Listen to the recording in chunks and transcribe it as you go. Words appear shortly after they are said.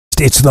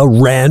It's the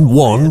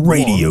RAN1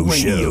 Radio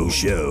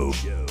Show.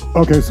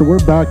 Okay, so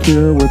we're back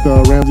here with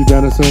Ramsey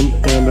Denison,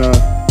 and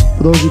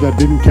for those of you that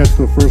didn't catch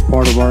the first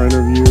part of our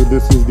interview,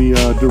 this is the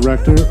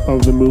director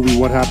of the movie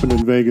What Happened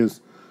in Vegas.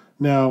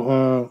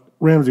 Now,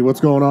 Ramsey, what's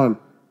going on?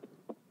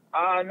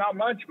 Not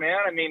much, man.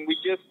 I mean, we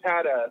just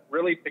had a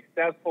really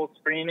successful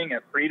screening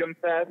at Freedom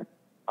Fest.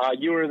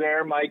 You were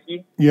there,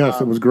 Mikey.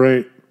 Yes, it was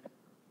great.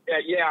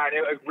 Yeah, and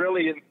it was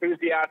really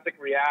enthusiastic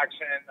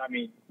reaction. I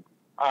mean,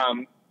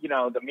 you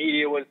know, the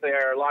media was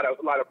there, a lot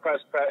of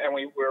press, and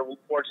we were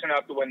fortunate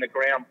enough to win the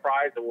Grand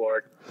Prize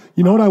Award.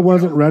 You know what I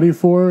wasn't ready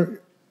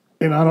for,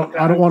 and I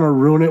don't want to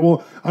ruin it.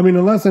 Well, I mean,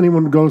 unless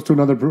anyone goes to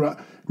another,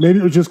 maybe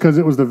it was just because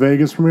it was the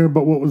Vegas premiere.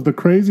 But what was the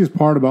craziest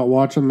part about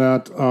watching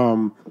that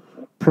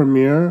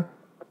premiere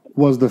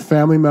was the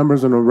family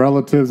members and the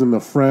relatives and the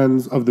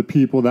friends of the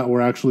people that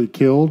were actually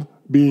killed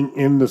being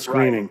in the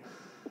screening.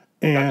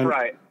 Right. And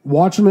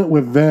watching it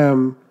with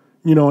them,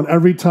 you know, and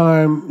every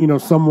time, you know,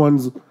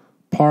 someone's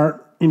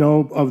part, you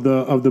know, of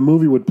the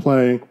movie would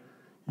play,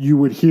 you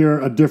would hear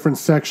a different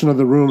section of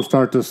the room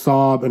start to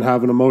sob and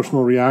have an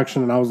emotional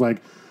reaction. And I was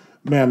like,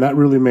 man, that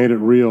really made it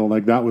real.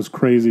 Like, that was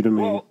crazy to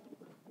me. Well,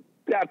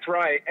 that's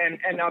right.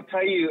 And I'll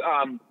tell you,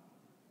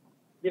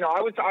 you know,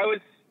 I was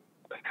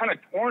kind of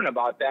torn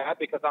about that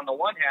because on the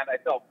one hand, I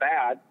felt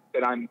bad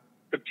that I'm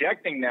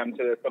subjecting them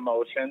to this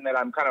emotion, that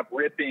I'm kind of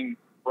ripping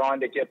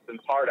Rhonda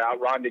Gibson's heart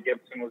out. Rhonda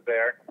Gibson was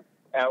there.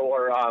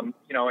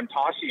 You know, and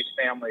Tashi's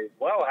family as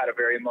well had a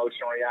very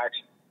emotional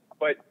reaction.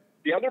 But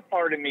the other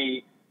part of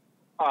me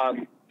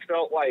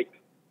felt like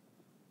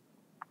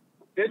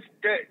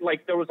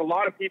there was a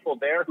lot of people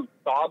there who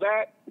saw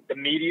that. The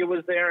media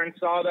was there and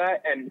saw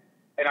that, and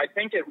I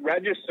think it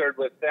registered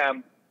with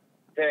them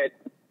that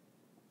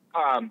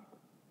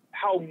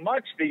how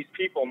much these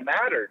people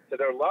mattered to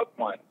their loved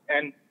ones.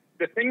 And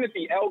the thing that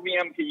the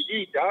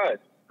LVMPD does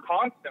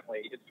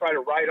constantly is try to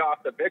write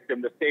off the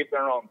victim to save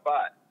their own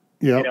butt.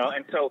 Yep. You know,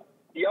 and so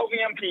the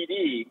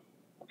LVMPD,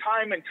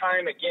 time and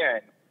time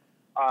again,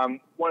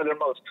 one of their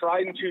most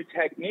tried and true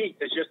techniques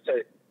is just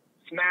to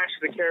smash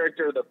the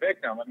character of the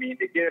victim. I mean,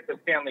 they did it to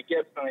Stanley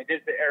Gibson, they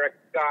did it to Eric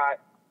Scott,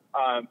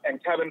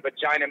 and Kevin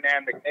Vagina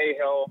Man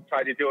McNahill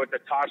tried to do it to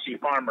Tashi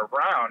Farmer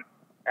Brown,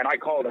 and I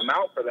called him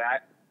out for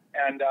that.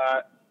 And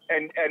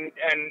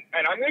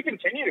I'm going to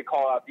continue to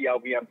call out the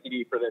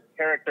LVMPD for this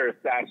character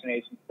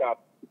assassination stuff.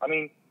 I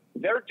mean,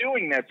 they're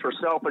doing this for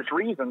selfish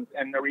reasons,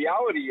 and the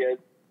reality is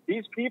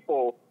these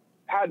people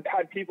had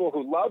people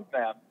who loved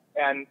them,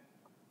 and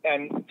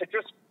to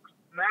just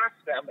smash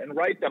them and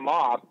write them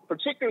off,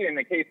 particularly in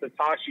the case of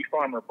Tashi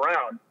Farmer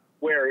Brown,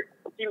 where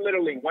he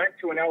literally went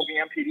to an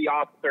LVMPD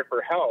officer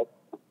for help,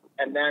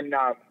 and then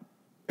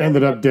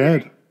ended up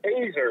dead,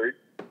 tasered,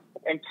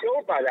 and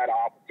killed by that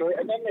officer.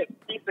 And then this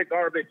piece of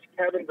garbage,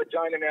 Kevin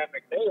Vagina Man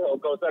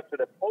McNahill, goes up to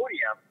the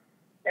podium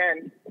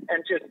and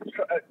just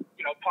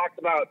you know, talks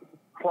about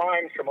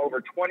crimes from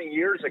over 20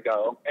 years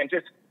ago, and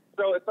just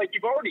so it's like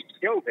you've already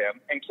killed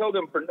him and killed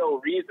him for no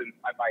reason,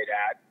 I might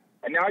add.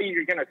 And now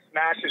you're going to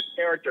smash his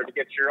character to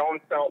get your own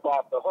self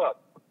off the hook.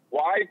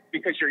 Why?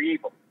 Because you're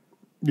evil.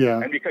 Yeah.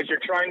 And because you're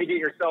trying to get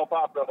yourself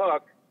off the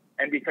hook,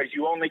 and because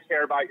you only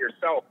care about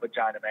yourself,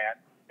 Vagina Man.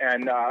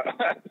 And,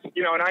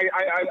 you know, and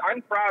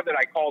I'm proud that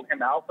I called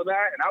him out for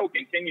that, and I will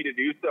continue to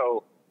do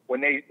so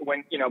when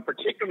you know,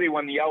 particularly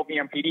when the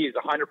LVMPD is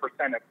 100%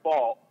 at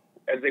fault,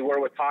 as they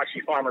were with Tashi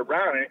Farmer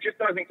Brown. And it just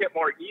doesn't get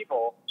more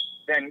evil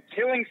than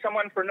killing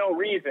someone for no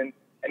reason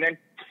and then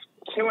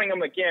killing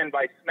them again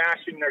by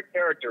smashing their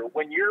character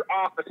when your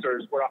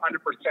officers were 100%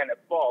 at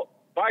fault.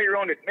 By your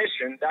own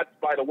admission, that's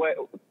by the way,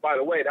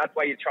 that's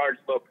why you charged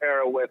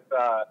Lopera with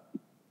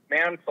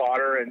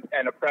manslaughter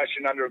and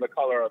oppression under the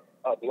color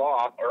of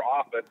law or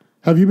office.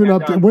 Have you been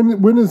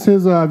when is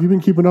his? Have you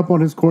been keeping up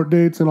on his court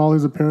dates and all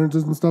his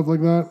appearances and stuff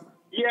like that?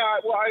 Yeah,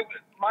 well,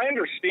 my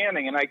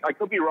understanding, and I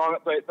could be wrong,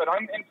 but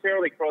I'm in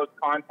fairly close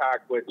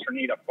contact with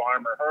Trinita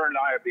Farmer. Her and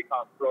I have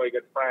become really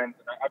good friends,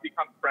 and I've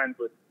become friends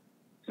with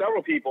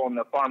several people in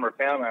the Farmer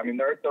family. I mean,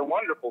 they're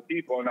wonderful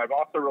people, and I've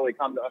also really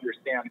come to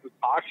understand who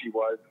Tashi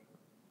was,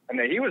 and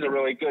that he was a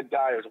really good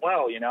guy as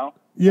well, you know?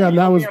 Yeah, the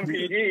that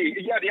LVMPD,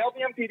 was... Yeah, the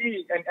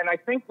LVMPD, and I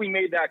think we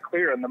made that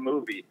clear in the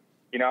movie.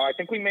 You know, I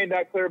think we made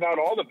that clear about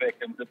all the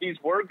victims, that these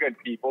were good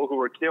people who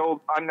were killed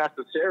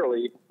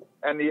unnecessarily,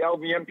 and the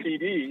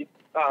LVMPD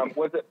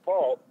was at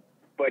fault,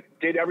 but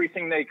did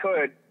everything they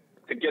could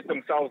to get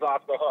themselves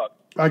off the hook.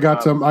 I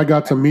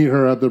got to meet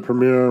her at the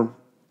premiere.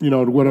 You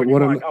know,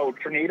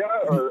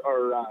 Trinita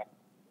or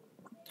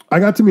I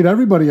got to meet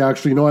everybody,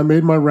 actually. You know, I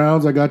made my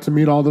rounds. I got to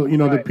meet all the, you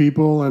know, the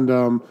people.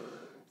 And,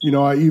 you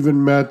know, I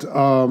even met,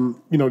 you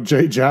know,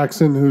 Jay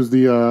Jackson, who's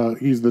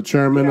he's the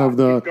chairman of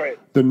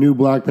the new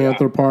Black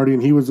Panther Party.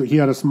 And he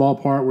had a small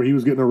part where he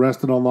was getting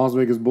arrested on Las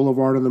Vegas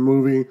Boulevard in the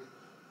movie.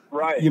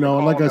 Right. You know,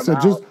 and like I said,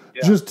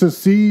 just to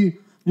see,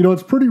 you know,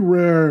 it's pretty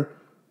rare,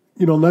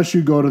 you know, unless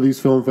you go to these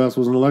film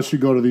festivals and unless you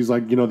go to these,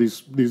 like, you know,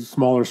 these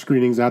smaller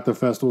screenings at the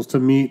festivals to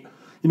meet,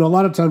 you know, a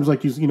lot of times,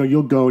 like, you know,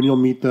 you'll go and you'll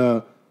meet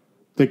the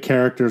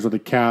characters or the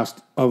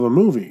cast of a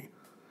movie.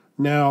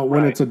 Now,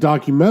 when it's a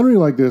documentary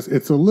like this,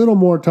 it's a little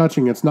more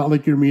touching. It's not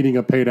like you're meeting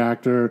a paid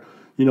actor,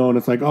 you know, and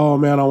it's like, oh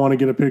man, I want to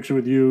get a picture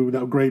with you.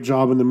 That great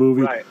job in the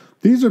movie. Right.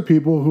 These are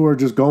people who are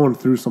just going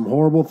through some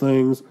horrible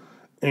things,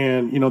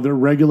 and you know, they're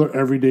regular,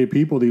 everyday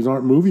people. These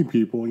aren't movie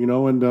people, you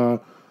know. And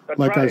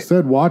like I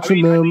said,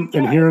 watching them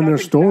and hearing their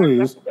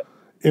stories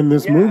in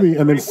this movie,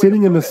 and then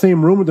sitting in the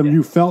same room with them,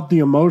 you felt the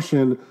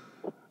emotion.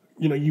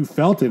 You know, you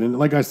felt it, and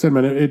like I said,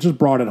 man, it just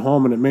brought it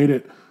home, and it made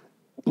it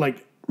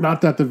like.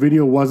 Not that the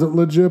video wasn't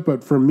legit,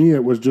 but for me,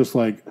 it was just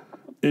like,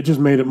 it just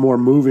made it more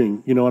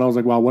moving, you know. And I was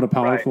like, wow, what a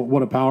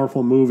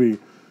powerful movie,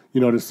 you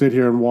know, to sit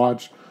here and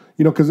watch,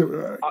 you know, because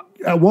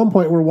at one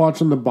point we're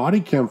watching the body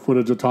cam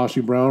footage of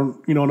Tashi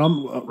Brown, you know, and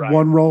I'm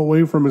one row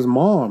away from his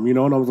mom, you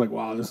know, and I was like,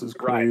 wow, this is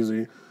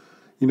crazy,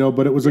 you know.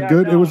 But it was it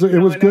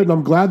was good, and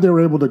I'm glad they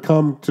were able to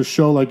come to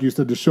show, like you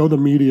said, to show the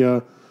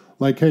media,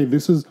 like, hey,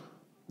 this is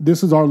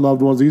our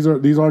loved ones. These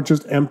aren't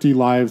just empty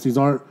lives. These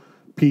aren't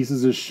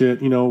pieces of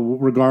shit, you know,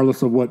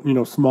 regardless of what, you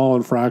know, small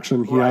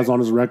infraction he has on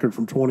his record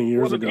from 20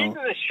 years ago. Well, the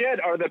pieces of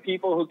shit are the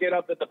people who get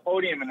up at the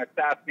podium and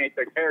assassinate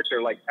their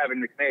character, like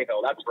Kevin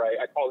McMahill. That's right.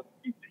 I call it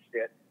a piece of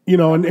shit. You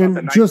know,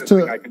 and just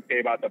to, I can say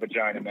about the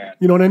Vagina Man.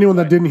 You know, and anyone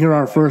that didn't hear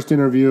our first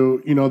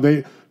interview, you know,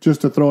 they, just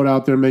to throw it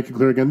out there and make it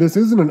clear again, this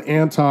isn't an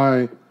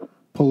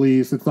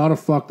anti-police. It's not a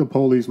fuck the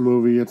police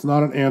movie. It's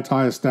not an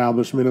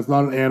anti-establishment. It's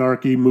not an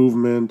anarchy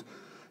movement.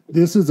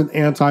 This is an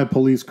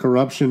anti-police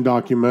corruption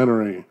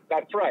documentary.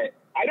 That's right.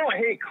 I don't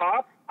hate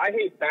cops. I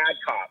hate bad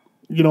cops.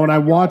 You know, and I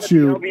watch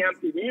you.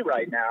 LVMPD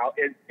right now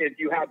is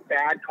you have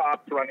bad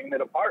cops running the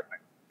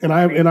department. And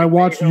I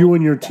watch you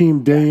and your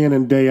team day in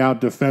and day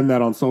out defend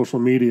that on social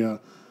media.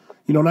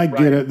 You know, and I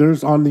get it.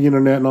 There's on the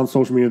internet and on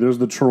social media, there's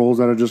the trolls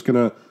that are just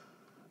gonna,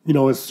 you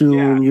know,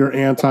 assume you're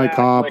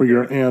anti-cop or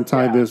you're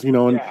anti-this. You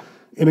know,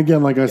 and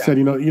again, like I said,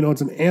 you know,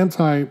 it's an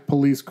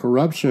anti-police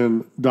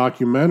corruption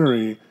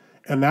documentary,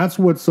 and that's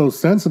what's so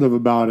sensitive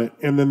about it.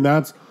 And then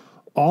that's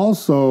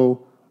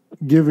also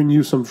giving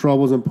you some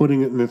troubles and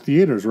putting it in the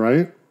theaters,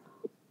 right?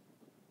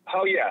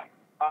 Oh, yeah.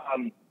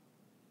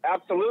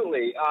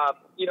 Absolutely.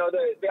 You know,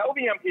 the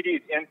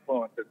LVMPD's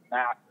influence is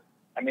massive.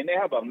 I mean, they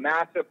have a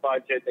massive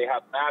budget. They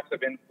have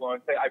massive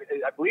influence.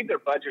 I believe their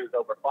budget is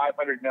over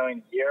 $500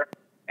 million a year.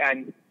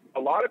 And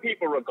a lot of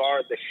people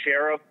regard the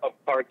sheriff of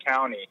Clark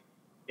County,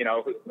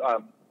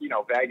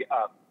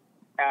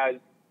 as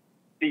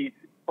the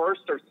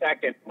first or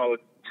second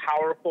most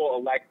powerful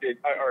elected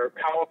or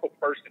powerful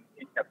person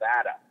in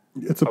Nevada.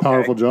 It's a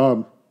powerful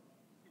job.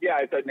 Yeah,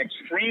 it's an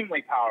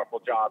extremely powerful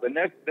job. And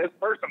this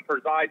person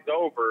presides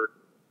over,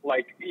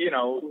 like, you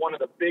know, one of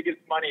the biggest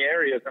money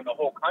areas in the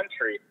whole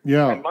country.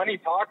 Yeah. And money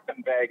talks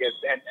in Vegas,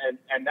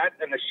 and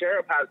the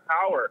sheriff has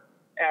power.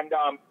 And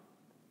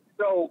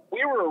so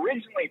we were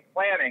originally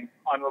planning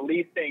on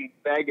releasing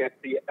Vegas,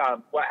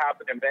 what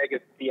happened in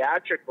Vegas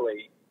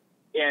theatrically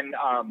in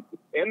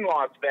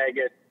Las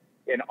Vegas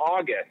in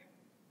August.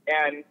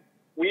 And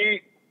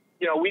we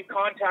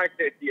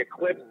contacted the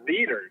Eclipse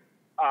Theaters,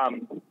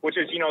 which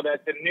is, you know,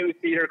 the new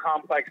theater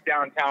complex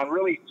downtown,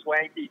 really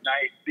swanky,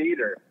 nice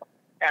theater.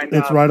 And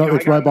it's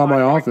right by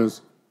my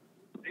office.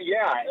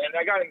 Yeah, and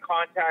I got in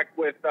contact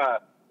with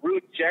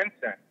Ruth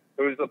Jensen,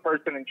 who's the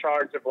person in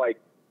charge of, like,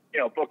 you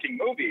know, booking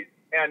movies.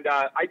 And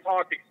I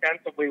talked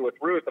extensively with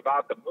Ruth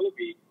about the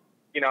movie.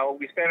 You know,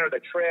 we sent her the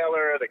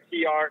trailer, the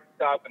key art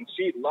stuff, and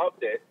she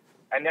loved it.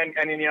 And then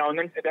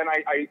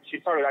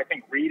she started, I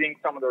think, reading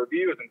some of the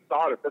reviews and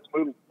saw that this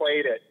movie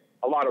played at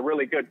a lot of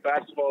really good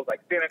festivals like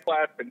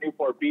Cineclast and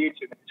Newport Beach,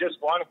 and it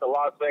just won at the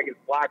Las Vegas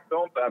Black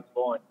Film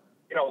Festival. And,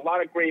 you know, a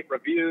lot of great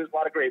reviews, a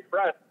lot of great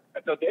press.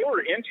 And so they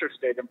were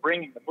interested in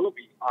bringing the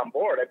movie on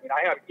board. I mean,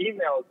 I have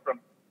emails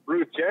from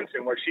Ruth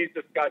Jensen where she's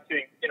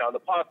discussing, you know, the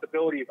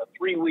possibility of a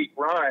 3-week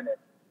run.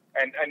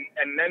 And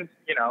then,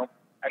 you know,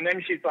 and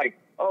then she's like,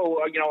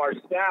 oh, you know, our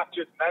staff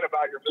just met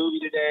about your movie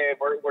today.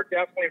 We're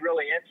definitely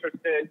really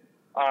interested.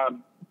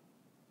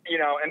 You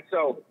know, and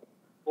so,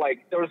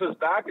 like, there was this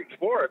back and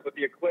forth with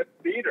the Eclipse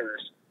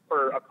Theaters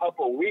for a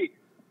couple of weeks.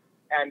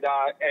 And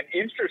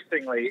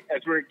interestingly,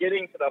 as we were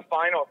getting to the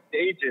final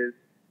stages,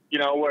 you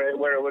know, where it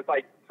was,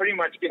 like, pretty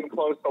much getting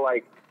close to,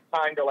 like,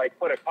 time to, like,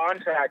 put a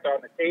contract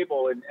on the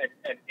table and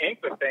ink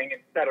the thing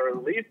and set a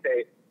release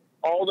date,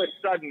 all of a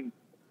sudden,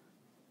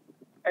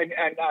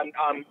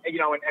 you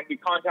know, and we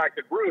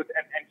contacted Ruth,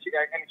 and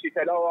she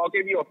said, oh, I'll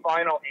give you a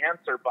final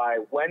answer by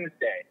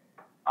Wednesday.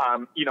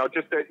 You know,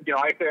 just to, you know,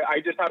 I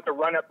just have to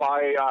run it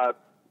by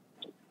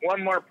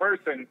one more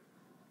person,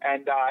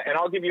 and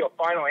I'll give you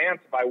a final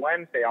answer by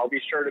Wednesday. I'll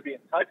be sure to be in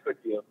touch with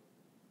you.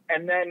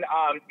 And then,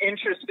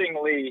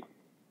 interestingly,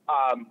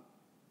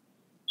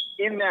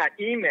 in that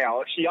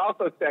email, she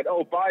also said,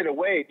 oh, by the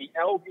way, the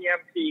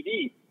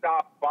LVMPD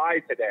stopped by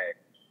today.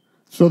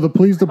 So the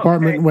police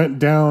department went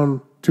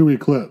down to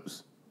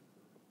Eclipse.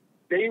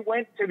 They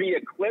went to the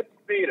Eclipse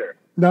Theater.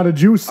 Now,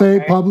 did you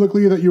say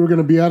publicly that you were going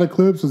to be at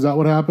Eclipse? Is that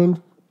what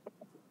happened?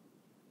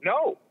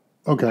 No.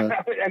 Okay.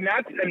 and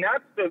that's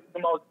the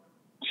most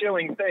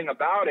chilling thing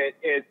about it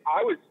is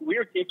we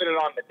were keeping it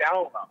on the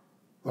down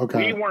low.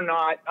 Okay. We were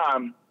not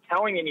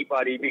telling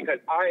anybody because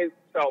I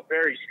felt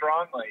very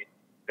strongly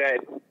that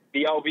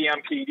the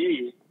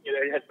LVMPD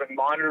has been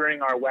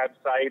monitoring our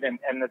website and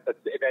that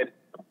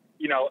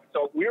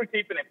so we were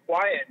keeping it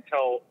quiet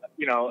until,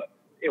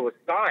 it was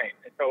signed.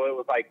 And so it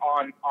was like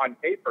on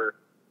paper.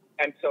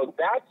 And so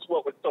that's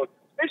what was so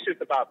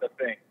suspicious about the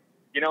thing.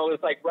 It was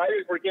like right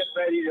as we're getting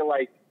ready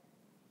to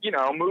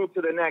move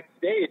to the next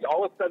stage,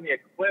 all of a sudden the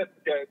eclipse,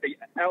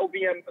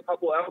 a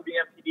couple of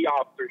LVMPD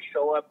officers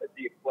show up at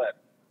the eclipse.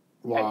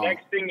 Wow. And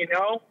next thing you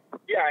know,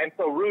 and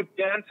so Ruth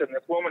Denison,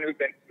 this woman who's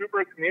been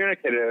super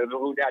communicative,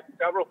 who had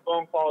several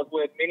phone calls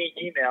with, many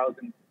emails,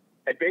 and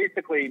had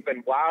basically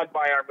been wowed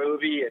by our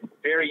movie and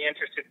very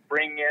interested in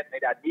bringing it.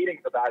 They'd had meetings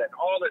about it. And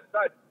all of a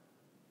sudden,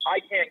 I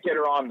can't get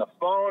her on the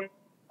phone.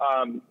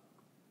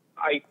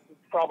 I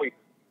probably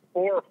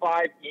 4 or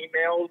 5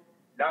 emails,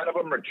 none of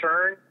them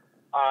returned.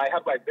 I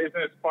have my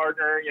business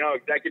partner,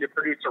 executive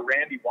producer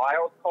Randy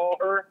Wiles, call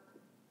her.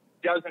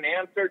 Doesn't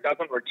answer,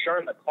 doesn't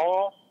return the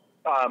call.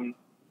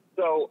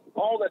 So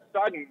all of a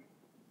sudden,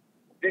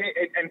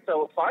 and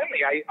so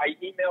finally I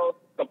emailed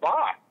the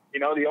boss,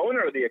 the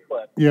owner of the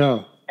Eclipse.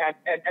 Yeah.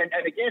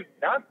 And again,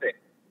 nothing,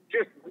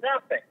 just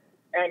nothing.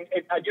 And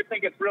I just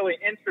think it's really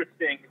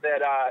interesting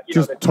that,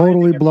 just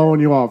totally blowing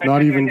you off,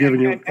 not even giving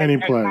you any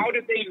play. How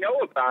did they know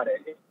about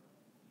it?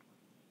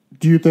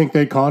 Do you think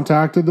they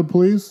contacted the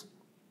police?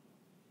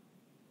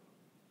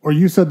 Or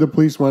you said the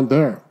police went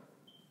there?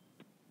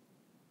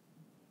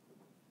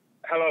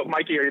 Hello,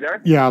 Mikey, are you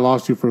there? Yeah, I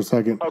lost you for a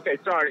second. Okay,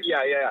 sorry.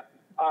 Yeah.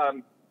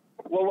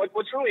 Well,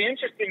 what's really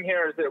interesting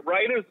here is that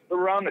right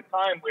around the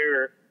time we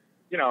were,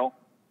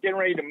 getting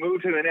ready to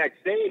move to the next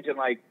stage and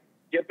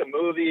get the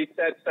movie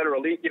set a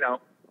release,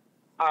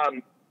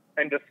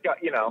 and discuss,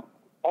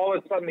 all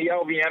of a sudden the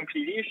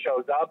LVMPD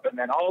shows up, and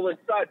then all of a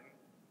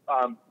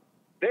sudden,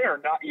 they're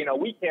not,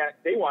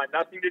 they want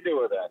nothing to do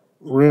with it.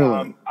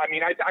 Really? I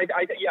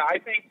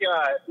think,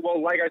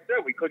 like I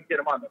said, we couldn't get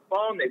them on the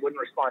phone. They wouldn't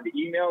respond to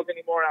emails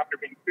anymore after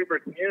being super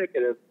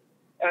communicative.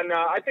 And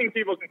I think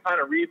people can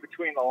kind of read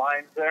between the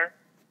lines there.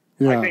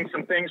 Yeah. I think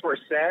some things were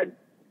said.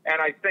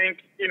 And I think,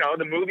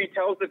 the movie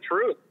tells the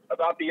truth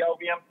about the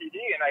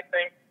LVMPD. And I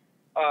think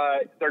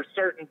there's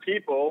certain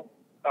people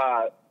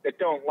that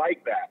don't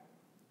like that.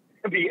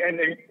 And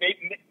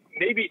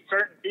maybe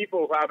certain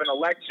people who have an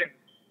election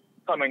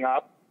coming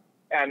up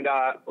and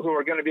who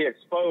are going to be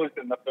exposed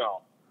in the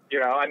film.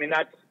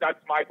 That's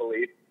my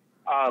belief.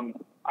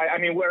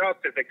 Where else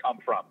does it come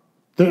from?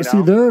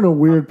 They're in a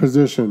weird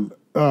position.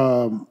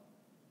 And,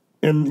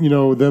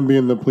 them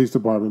being the police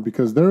department,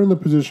 because they're in the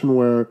position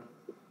where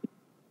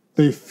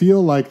they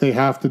feel like they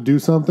have to do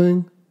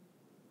something.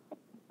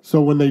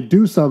 So when they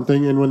do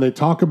something and when they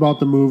talk about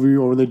the movie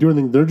or when they do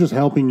anything, they're just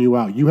helping you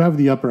out. You have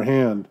the upper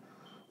hand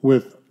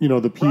with,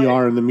 the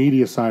PR and the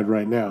media side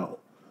right now.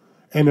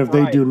 And if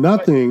they do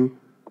nothing,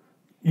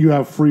 you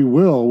have free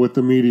will with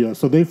the media.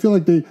 So they feel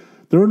like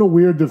they're in a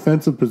weird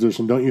defensive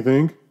position, don't you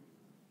think?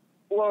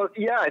 Well,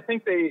 yeah, I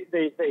think they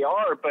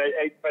are, but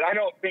I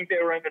don't think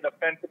they were in a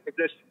defensive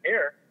position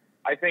here.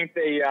 I think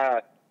they,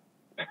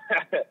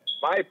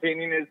 my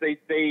opinion is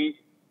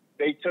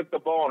they took the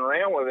ball and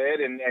ran with it,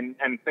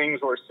 and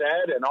things were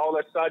said, and all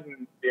of a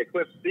sudden the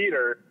Eclipse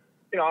Theater,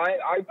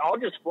 I'll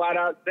just flat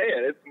out say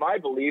it. It's my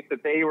belief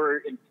that they were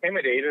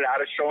intimidated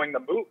out of showing the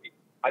movie.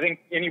 I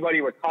think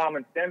anybody with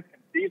common sense can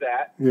see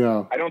that.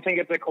 Yeah. I don't think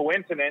it's a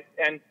coincidence.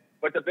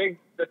 But the thing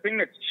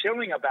that's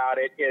chilling about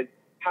it is,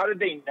 how did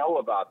they know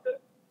about this?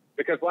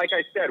 Because like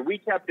I said, we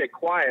kept it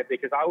quiet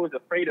because I was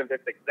afraid of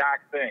this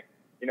exact thing.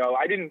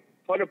 I didn't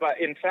put about.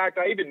 In fact,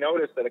 I even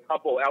noticed that a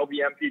couple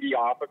LVMPD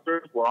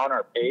officers were on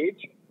our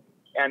page,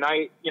 and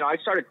I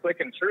started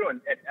clicking through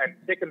and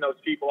ticking those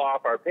people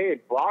off our page,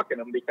 blocking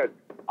them because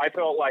I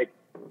felt like,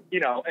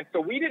 and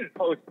so we didn't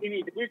post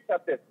we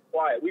kept it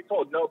quiet. We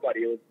told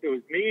nobody. It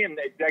was me and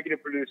the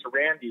executive producer,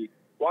 Randy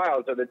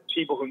Wiles, are the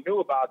people who knew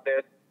about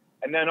this.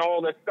 And then all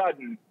of a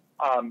sudden,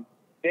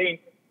 the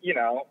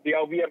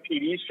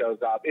LVMPD shows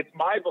up. It's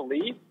my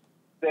belief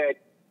that,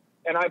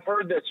 and I've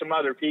heard this from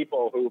other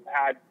people who've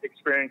had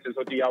experiences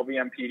with the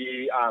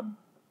LVMPD,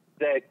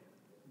 that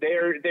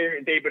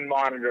they've been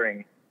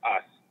monitoring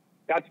us.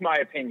 That's my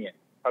opinion.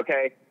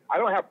 Okay. I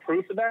don't have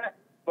proof of that,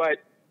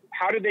 but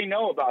how did they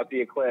know about the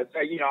eclipse?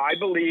 I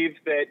believe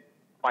that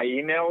my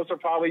emails are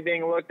probably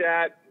being looked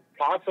at.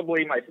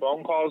 Possibly my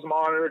phone calls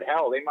monitored.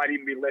 Hell, they might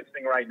even be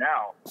listening right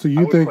now. So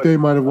you think they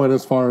might have went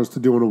as far as to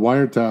doing a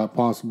wiretap,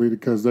 possibly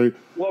because they?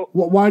 Well,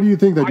 why do you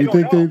think that?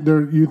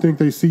 Do you think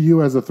they see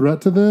you as a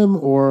threat to them,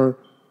 or?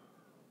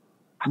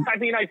 I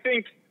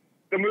think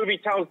the movie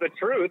tells the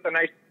truth, and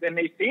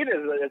they see it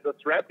as a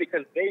threat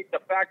because the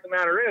fact of the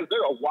matter is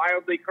they're a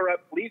wildly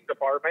corrupt police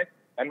department,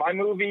 and my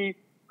movie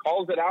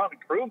calls it out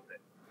and proves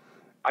it.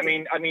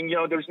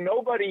 There's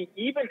nobody,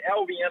 even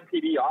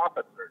LVMPD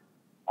officers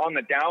on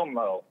the down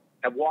low,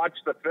 have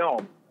watched the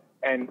film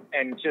and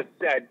just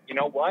said, you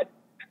know what?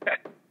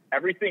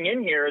 Everything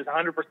in here is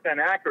 100%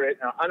 accurate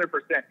and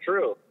 100%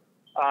 true.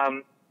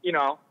 I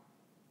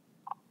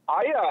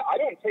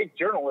don't take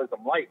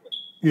journalism lightly.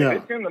 Yeah.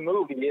 If it's in the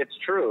movie, it's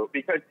true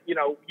because, you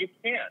know, you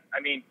can't. I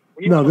mean,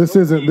 no, this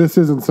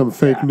isn't some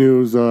fake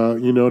news.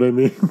 You know what I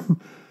mean?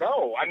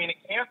 No, I mean, it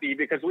can't be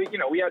because we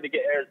had to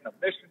get heirs and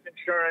omissions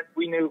insurance.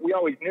 We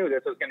always knew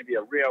this was going to be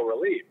a real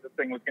release. This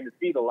thing was going to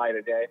see the light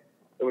of day.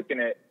 It was going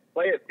to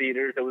play at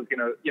theaters. It was going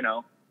to, you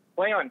know,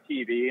 play on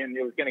TV, and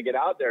it was going to get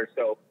out there.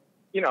 So,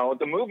 you know,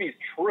 the movie's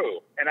true.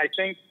 And I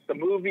think the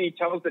movie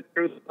tells the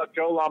truth of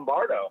Joe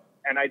Lombardo.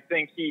 And I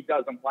think he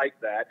doesn't like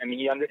that. And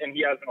he has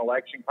an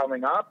election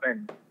coming up.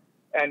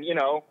 And you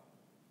know,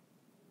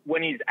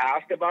 when he's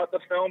asked about the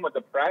film with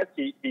the press,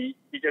 he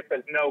just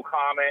says no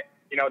comment.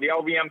 You know, the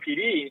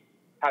LVMPD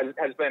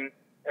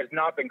has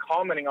not been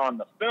commenting on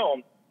the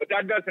film, but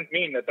that doesn't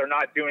mean that they're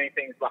not doing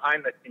things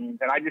behind the scenes.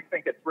 And I just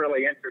think it's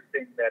really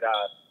interesting that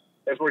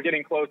as we're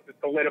getting close to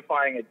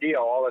solidifying a deal,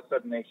 all of a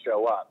sudden they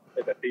show up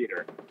at the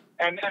theater.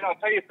 And I'll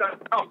tell you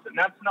something else, and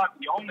that's not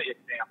the only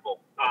example.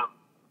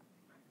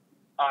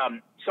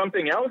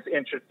 Something else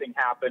interesting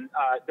happened.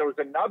 There was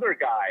another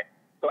guy.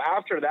 So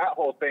after that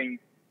whole thing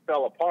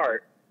fell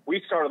apart,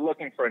 we started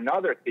looking for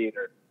another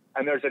theater.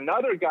 And there's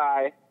another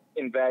guy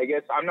in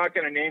Vegas. I'm not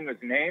going to name his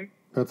name.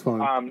 That's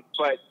fine.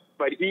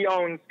 But he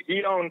owns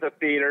a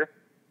theater,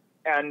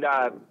 and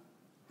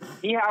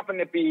he happened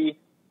to be,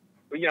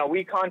 you know,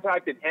 we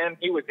contacted him.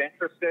 He was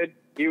interested.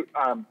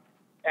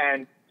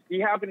 And he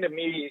happened to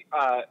me,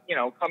 you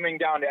know, coming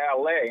down to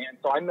LA. And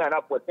so I met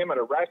up with him at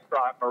a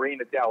restaurant,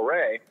 Marina Del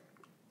Rey.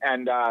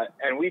 And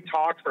we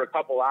talked for a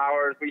couple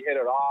hours. We hit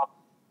it off.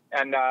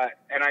 And I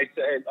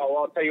said, oh,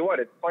 I'll tell you what,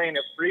 it's playing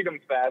at Freedom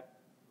Fest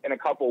in a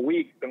couple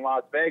weeks in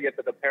Las Vegas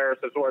at the Paris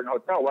Resort and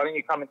Hotel. Why don't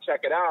you come and check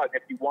it out?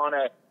 And if you want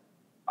to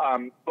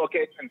book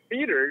it in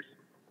theaters,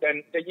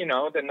 then, you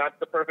know, then that's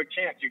the perfect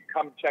chance. You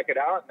come check it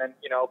out, and then,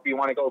 you know, if you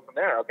want to go from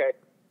there, okay?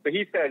 So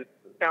he says,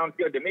 sounds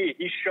good to me.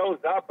 He shows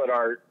up at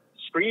our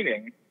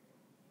screening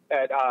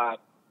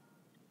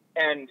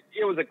and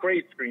it was a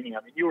great screening.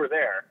 I mean, you were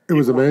there. It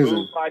was amazing.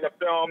 Moved by the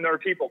film. There were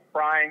people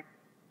crying.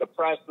 The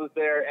press was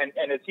there. And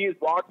as he was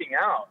walking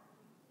out,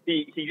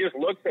 he just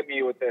looks at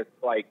me with this,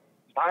 like,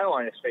 smile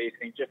on his face,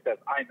 and he just says,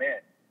 I'm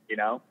in, you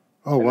know?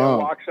 Oh, and wow.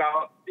 Then walks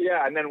out.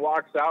 Yeah, and then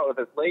walks out with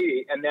this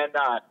lady. And then,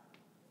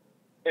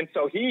 and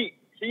so he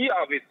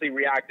obviously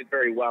reacted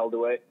very well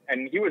to it.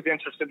 And he was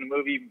interested in the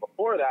movie even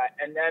before that.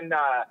 And then,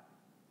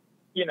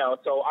 you know,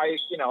 so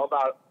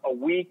about a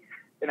week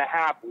and a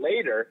half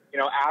later, you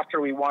know, after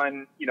we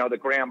won, you know, the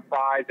grand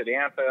prize at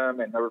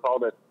Anthem, and there was all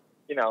this,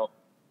 you know,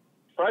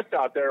 press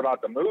out there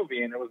about the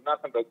movie, and it was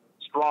nothing but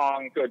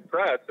strong, good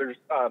press. There's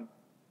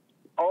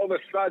all of a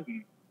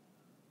sudden,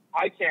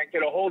 I can't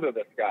get a hold of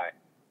this guy.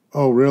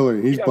 Oh,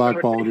 really? He's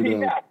blackballed you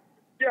down.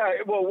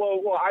 Yeah.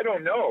 Well, I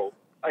don't know.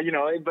 You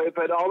know,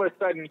 but all of a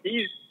sudden,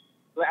 he's,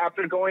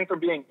 after going from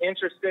being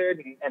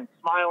interested and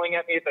smiling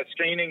at me at the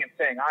screening and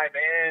saying,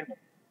 I'm in,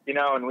 you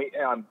know, and we,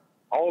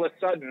 all of a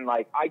sudden,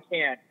 like, I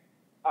can't,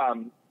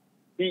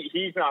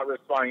 he's not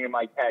responding to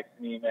my texts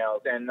and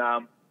emails. And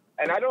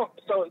I don't,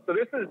 so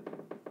this is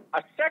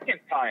a second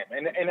time.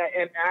 And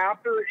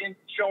after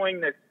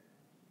showing this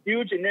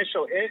huge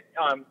initial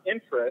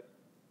interest,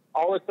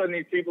 all of a sudden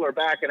these people are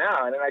backing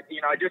out. And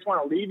I just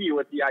want to leave you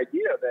with the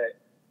idea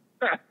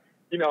that,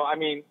 you know, I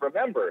mean,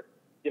 remember,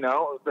 you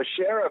know, the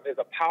sheriff is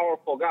a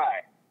powerful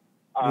guy.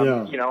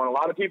 You know, and a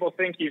lot of people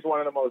think he's one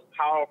of the most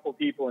powerful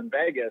people in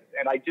Vegas.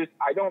 And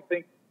I don't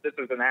think this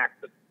is an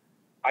accident.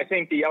 I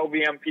think the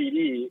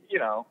LVMPD, you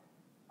know,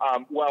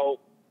 well,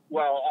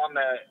 on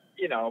the,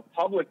 you know,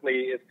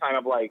 publicly is kind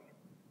of like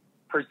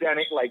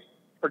presenting, like,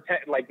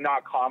 pretend, like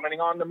not commenting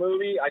on the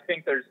movie. I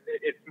think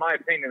it's my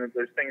opinion that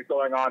there's things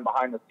going on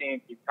behind the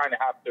scenes. You kind of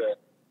have to,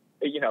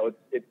 you know,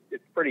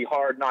 it's pretty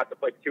hard not to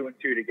put two and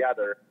two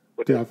together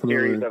with a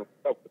series of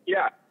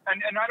yeah.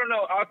 And I don't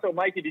know. Also,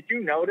 Mikey, did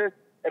you notice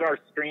at our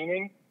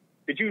screening?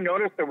 Did you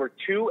notice there were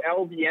 2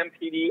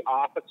 LVMPD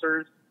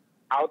officers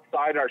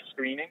outside our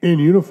screening? In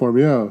uniform,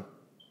 yeah.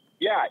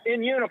 Yeah,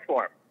 in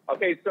uniform.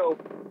 Okay, so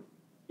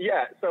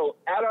yeah, so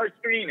at our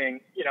screening,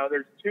 you know,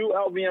 there's 2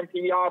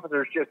 LVMPD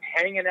officers just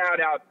hanging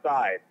out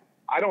outside.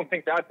 I don't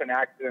think that's an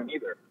accident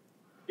either.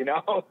 You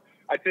know,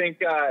 I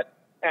think,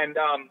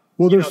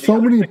 well, there's so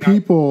many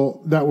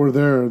people that were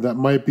there that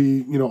might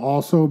be, you know,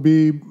 also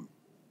be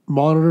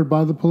monitored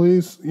by the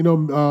police. You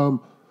know,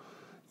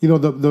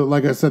 the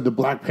like I said, the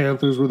Black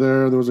Panthers were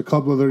there. There was a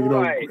couple other, you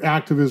know,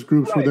 activist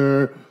groups were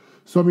there.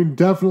 So, I mean,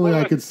 definitely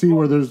I could see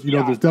where there's, you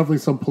know, there's definitely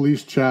some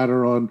police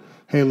chatter on,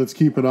 hey, let's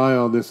keep an eye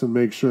on this and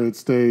make sure it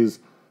stays,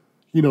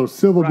 you know,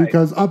 civil.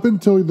 Because up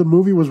until the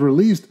movie was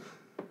released,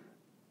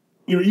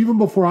 you know, even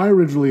before I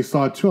originally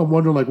saw it too, I'm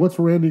wondering, like, what's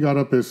Randy got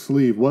up his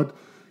sleeve? What,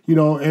 you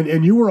know,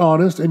 and you were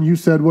honest and you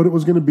said what it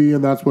was going to be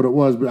and that's what it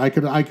was. But I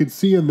could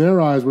see in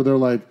their eyes where they're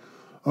like,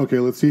 okay,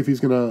 let's see if he's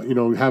going to, you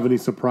know, have any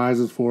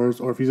surprises for us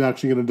or if he's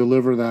actually going to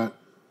deliver that,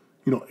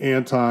 you know,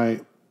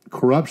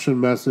 anti-corruption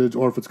message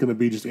or if it's going to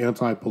be just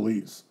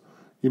anti-police,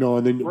 you know.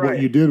 And then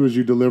what you did was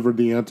you delivered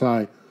the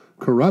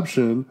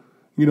anti-corruption,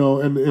 you know,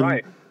 and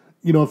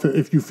you know,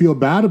 if you feel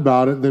bad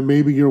about it, then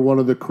maybe you're one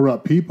of the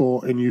corrupt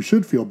people and you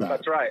should feel bad.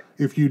 That's right.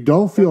 If you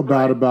don't feel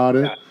bad about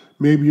it,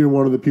 maybe you're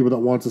one of the people that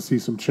wants to see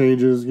some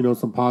changes,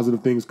 some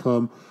positive things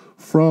come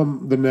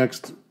from the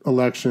next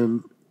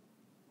election.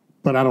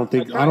 But I don't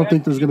think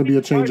there's going to be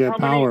a change in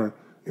power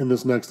in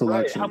this next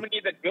election. How many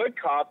of the good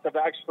cops have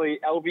actually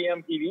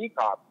LVMPD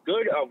cops,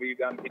 good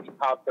LVMPD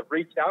cops have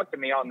reached out to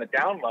me on the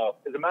down low?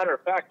 As a matter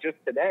of fact, just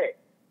today,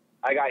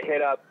 I got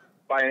hit up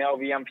by an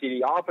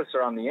LVMPD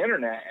officer on the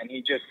internet, and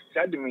he just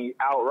said to me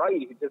outright,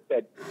 he just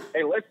said,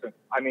 "Hey, listen,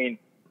 I mean,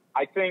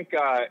 I think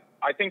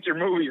your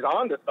movie's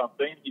on to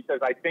something." He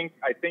says, I think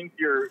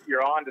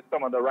you're on to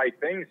some of the right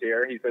things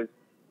here. He says,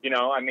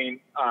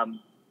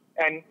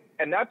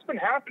 and that's been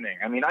happening.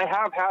 I mean, I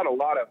have had a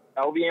lot of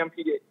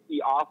LVMPD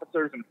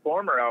officers and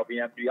former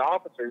LVMPD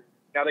officers.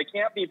 Now, they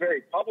can't be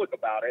very public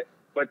about it,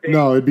 but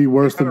no, it'd be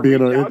worse than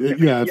being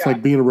it's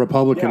like being a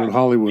Republican in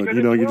Hollywood.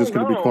 Because you're just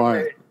going to be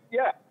quiet.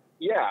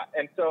 Yeah.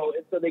 And so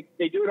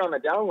they do it on the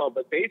down low,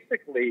 but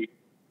basically,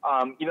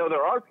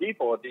 there are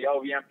people at the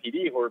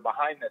LVMPD who are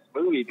behind this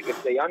movie because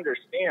they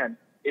understand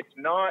it's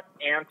not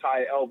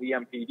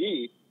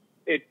anti-LVMPD.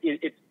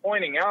 It's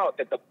pointing out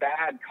that the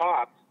bad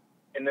cops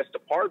in this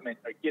department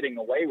are getting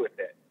away with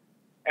it.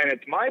 And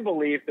it's my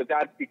belief that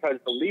that's because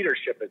the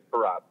leadership is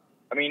corrupt.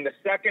 I mean, the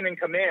second in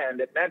command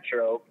at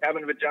Metro,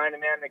 Kevin Vagina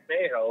Man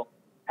McMaho,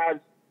 has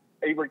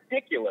a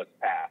ridiculous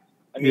past.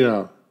 I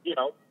mean,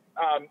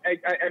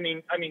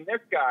 I mean,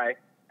 this guy,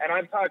 and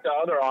I've talked to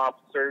other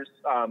officers,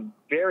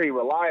 very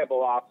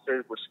reliable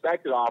officers,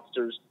 respected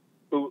officers,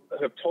 who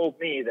have told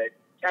me that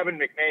Kevin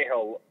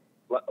McMaho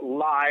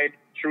lied,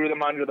 threw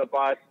them under the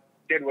bus,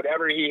 did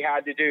whatever he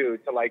had to do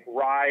to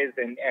rise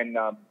and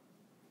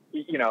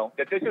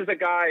that this is a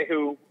guy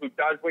who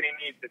does what he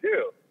needs to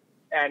do.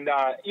 And,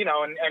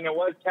 and it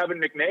was Kevin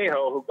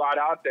McMaho who got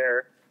out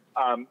there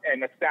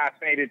and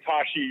assassinated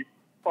Tashi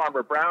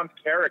Farmer Brown's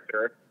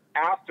character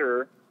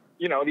after,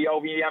 the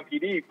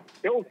LVMPD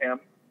killed him.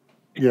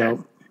 Yeah.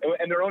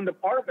 And their own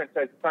department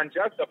says it's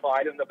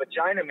unjustified, and the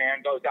Vagina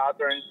Man goes out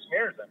there and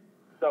smears him.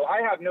 So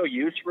I have no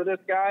use for this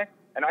guy.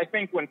 And I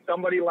think when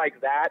somebody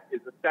like that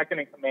is the second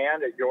in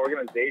command at your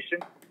organization,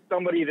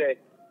 somebody that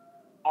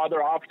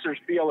other officers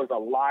feel is a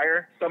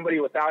liar,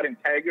 somebody without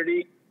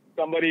integrity,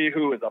 somebody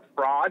who is a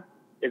fraud,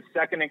 is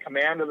second in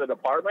command of the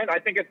department, I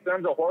think it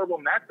sends a horrible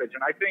message.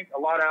 And I think a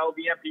lot of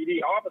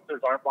LVMPD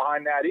officers aren't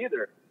behind that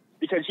either.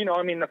 Because,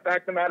 the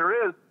fact of the matter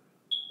is,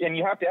 and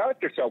you have to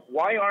ask yourself,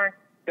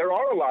 there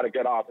are a lot of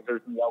good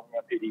officers in the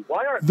LVMPD.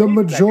 Why aren't the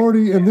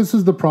majority? And this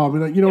is the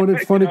problem. And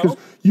it's funny because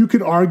you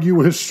could argue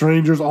with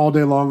strangers all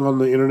day long on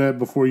the internet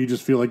before you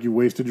just feel like you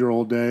wasted your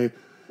whole day.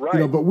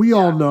 Right. But we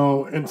all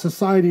know, and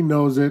society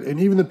knows it, and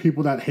even the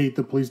people that hate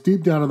the police,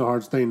 deep down in their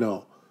hearts, they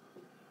know.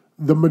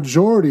 The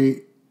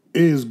majority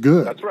is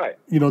good. That's right.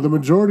 The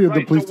majority of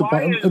the police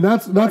department, and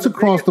that's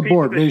across the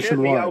board,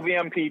 nationwide. The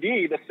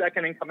LVMPD, the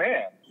second in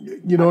command.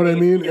 You know what I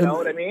mean? You know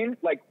what I mean?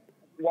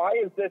 Why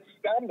is this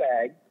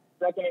scumbag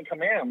second in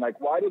command?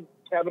 Why did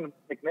Kevin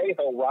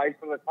McMaho rise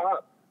to the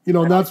top?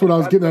 And that's what I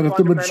was getting at. If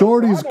the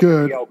majority's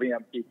good,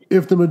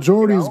 if the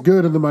majority's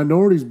good and the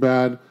minority's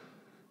bad,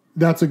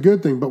 that's a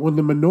good thing. But when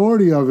the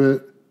minority of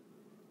it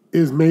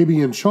is maybe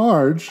in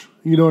charge,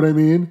 you know what I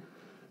mean?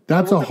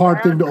 That's a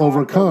hard thing to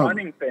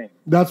overcome.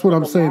 That's what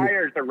I'm saying.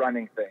 Liars are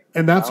running things.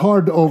 And that's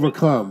hard to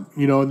overcome.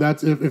 And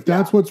that's if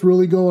that's what's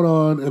really going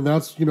on, and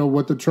that's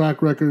what the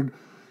track record,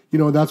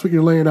 that's what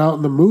you're laying out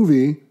in the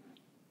movie.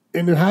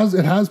 And it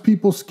has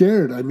people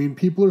scared. I mean,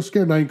 people are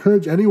scared. And I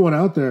encourage anyone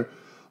out there,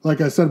 like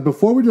I said,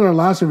 before we did our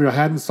last interview, I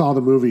hadn't saw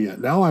the movie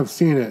yet. Now I've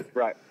seen it.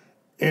 Right.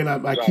 And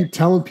I keep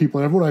telling people,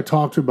 and everyone I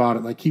talk to about it,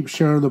 and I keep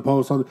sharing the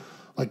posts on,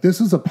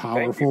 this is a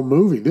powerful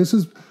movie. This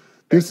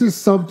is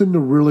something to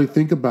really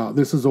think about.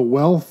 This is a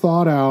well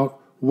thought out,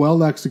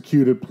 well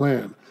executed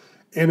plan.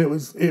 And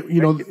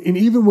and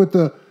even with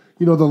the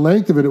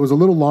length of it, it was a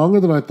little longer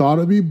than I thought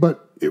it'd be,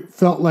 but it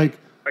felt like.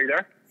 Are you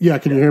there? Yeah,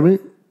 can you hear me?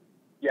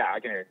 Yeah,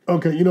 I can hear you.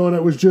 Okay, and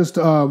it was just,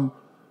 I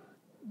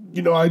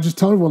just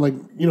tell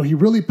everyone, he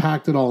really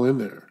packed it all in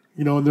there.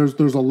 And there's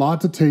a lot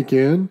to take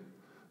in,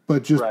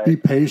 but just be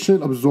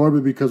patient, absorb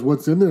it, because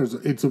what's in there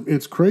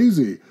it's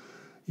crazy.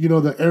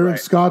 The Eric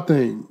Scott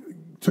thing,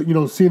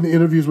 seeing the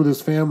interviews with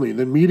his family,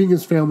 then meeting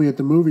his family at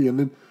the movie, and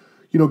then,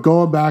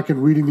 going back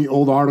and reading the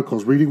old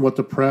articles, reading what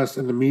the press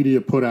and the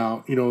media put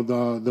out,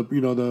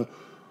 the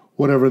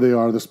whatever they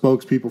are, the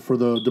spokespeople for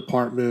the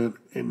department,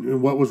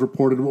 and what was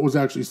reported and what was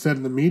actually said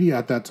in the media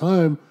at that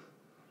time,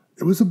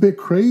 it was a bit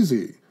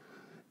crazy.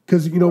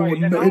 Because, it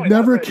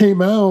never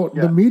came out.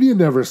 Yeah. The media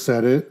never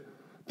said it.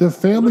 The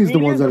family's the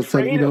ones that have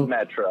said it.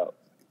 Metro.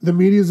 The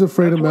media's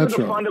afraid of Metro. One of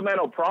the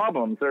fundamental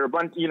problems. They're a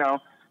bunch,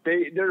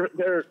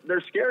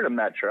 they're scared of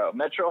Metro.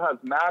 Metro has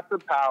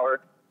massive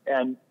power.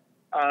 And,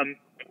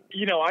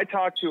 I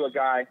talked to a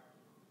guy,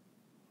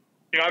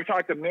 I've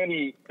talked to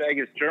many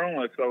Vegas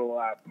journalists over the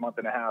last month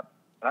and a half.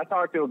 And I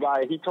talked to a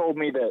guy, he told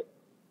me that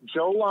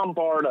Joe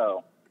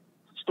Lombardo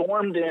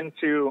stormed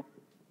into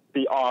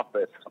the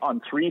office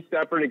on 3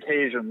 separate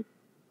occasions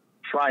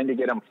trying to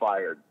get him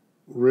fired.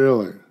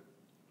 Really?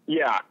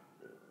 Yeah.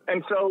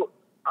 And so,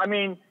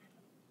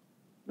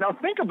 now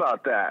think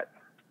about that.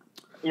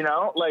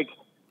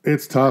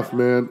 It's tough,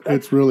 man.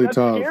 It's really that's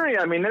tough. Scary.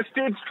 I mean, this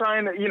dude's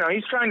trying to,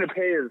 he's trying to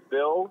pay his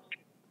bills.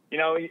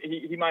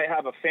 He might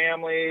have a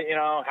family,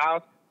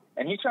 house,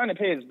 and he's trying to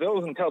pay his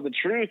bills and tell the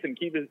truth and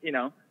keep his,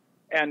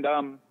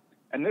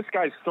 and this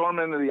guy's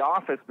storming into the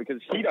office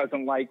because he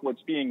doesn't like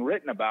what's being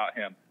written about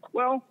him.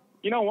 Well,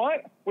 you know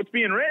what? What's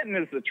being written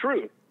is the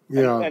truth.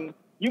 Yeah. And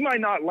you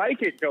might not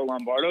like it, Joe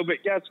Lombardo,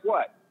 but guess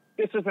what?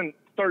 This isn't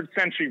third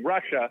century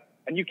Russia,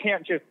 and you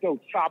can't just go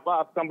chop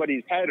off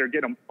somebody's head or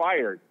get them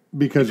fired.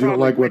 Because you don't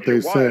like what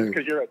they say.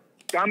 Because you're a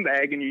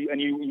scumbag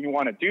and you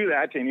want to do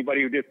that to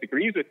anybody who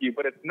disagrees with you,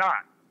 but it's not.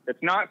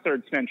 It's not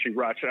third century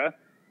Russia.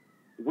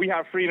 We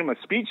have freedom of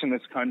speech in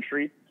this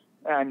country,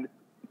 and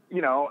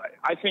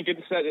I think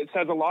it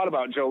says a lot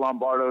about Joe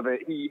Lombardo that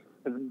he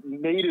has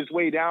made his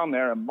way down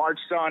there and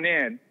marched on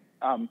in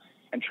and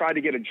tried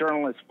to get a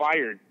journalist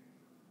fired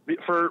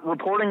for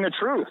reporting the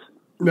truth.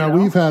 Now,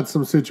 we've had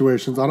some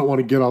situations. I don't want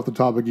to get off the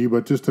topic of you,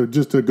 but just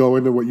to go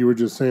into what you were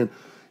just saying,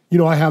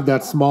 I have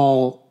that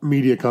small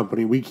media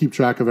company. We keep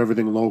track of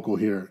everything local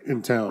here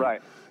in town.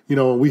 Right.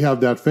 We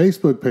have that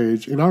Facebook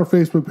page, and our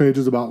Facebook page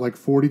is about like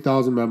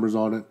 40,000 members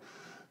on it.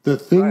 The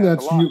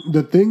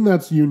thing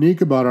that's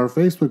unique about our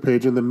Facebook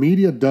page, and the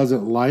media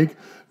doesn't like.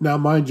 Now,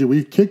 mind you,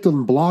 we've kicked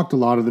and blocked a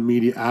lot of the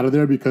media out of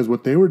there because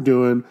what they were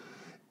doing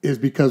is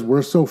because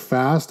we're so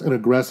fast and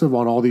aggressive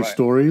on all these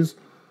stories.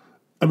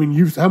 I mean,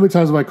 how many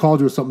times have I called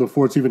you with something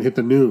before it's even hit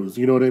the news?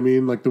 You know what I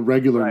mean? Like the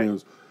regular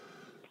news.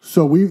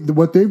 So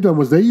what they've done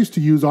was they used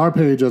to use our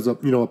page as a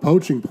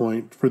poaching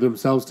point for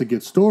themselves to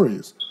get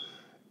stories,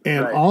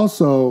 and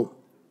also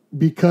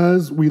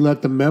because we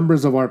let the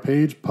members of our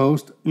page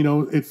post.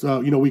 It's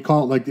we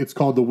call it like it's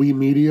called the We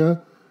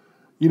Media.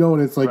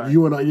 And it's like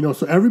you and I.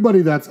 So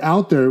everybody that's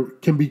out there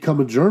can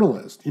become a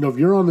journalist. If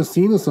you're on the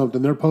scene of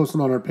something, they're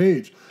posting on our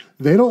page.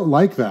 They don't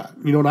like that.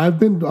 And I've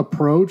been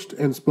approached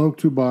and spoke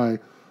to by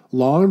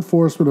law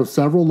enforcement of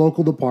several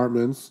local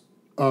departments,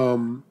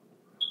 and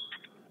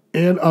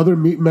other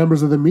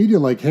members of the media,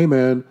 like, hey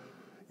man,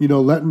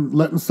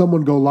 letting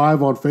someone go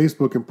live on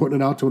Facebook and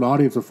putting it out to an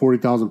audience of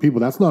 40,000 people,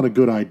 that's not a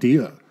good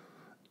idea.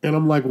 And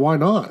I'm like, why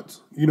not?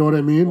 You know what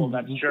I mean? Well,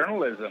 that's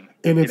journalism,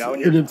 and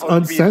it's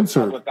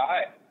uncensored.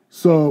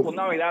 So, well,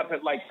 not only that,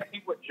 but like I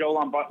think what Joe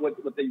Lombardo,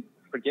 what they're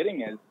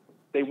forgetting is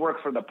they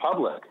work for the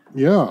public.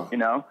 Yeah.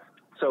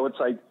 So it's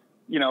like.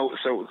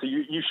 So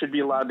you should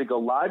be allowed to go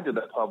live to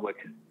the public,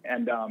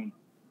 and and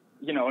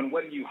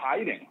what are you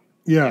hiding?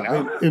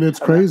 Yeah, and it's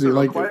crazy.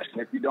 Like,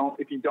 if you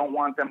don't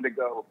want them to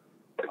go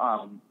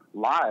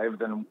live,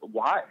 then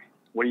why?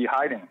 What are you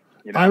hiding?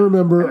 I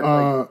remember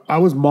I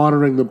was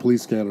monitoring the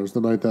police scanners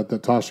the night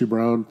that Tashi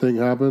Brown thing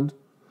happened.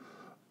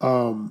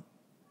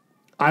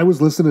 I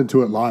was listening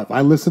to it live.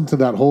 I listened to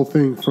that whole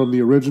thing from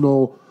the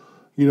original,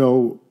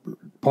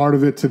 part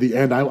of it to the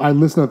end. I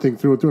listened to that thing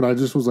through and through, and I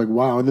just was like,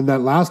 wow. And then that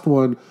last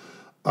one.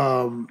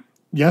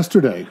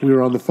 Yesterday we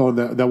were on the phone.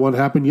 That one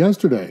happened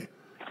yesterday,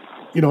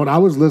 and I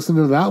was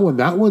listening to that one.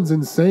 That one's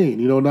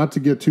insane. Not to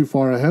get too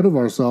far ahead of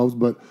ourselves,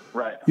 but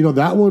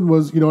that one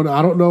was. And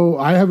I don't know.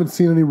 I haven't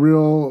seen any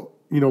real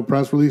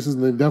press releases,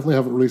 and they definitely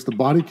haven't released the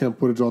body cam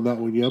footage on that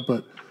one yet.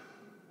 But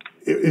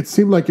it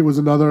seemed like it was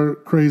another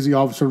crazy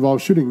officer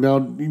involved shooting.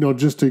 Now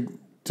just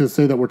to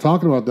say that we're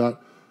talking about that.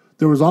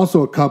 There was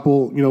also a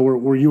couple,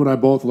 where you and I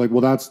both were like, well,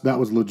 that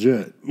was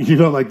legit,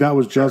 like that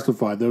was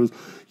justified. There was,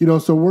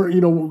 so we're,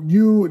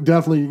 you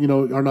definitely,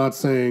 are not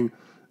saying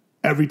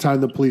every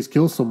time the police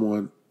kill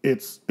someone,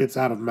 it's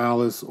out of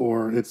malice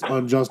or it's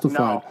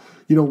unjustified.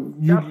 No,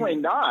 definitely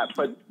not.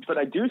 But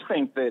I do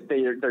think that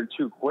they're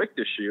too quick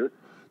to shoot.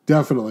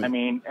 Definitely. I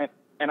mean,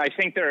 and I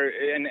think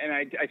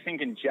I think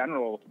in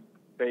general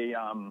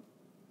they're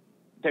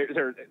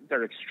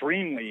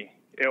extremely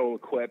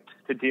ill-equipped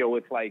to deal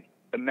with like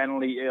the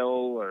mentally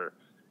ill or,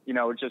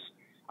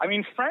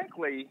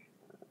 frankly,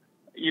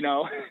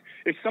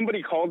 if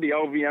somebody called the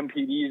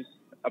LVMPD's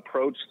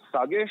approach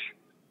thuggish,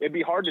 it'd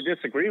be hard to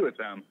disagree with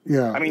them.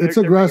 Yeah, it's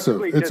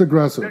aggressive. It's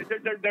aggressive.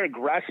 They're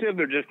aggressive.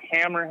 They're just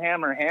hammer,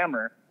 hammer,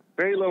 hammer.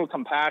 Very little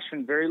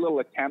compassion, very little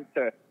attempt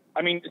to,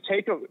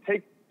 take,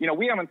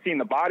 we haven't seen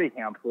the body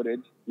cam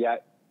footage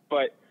yet,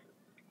 but,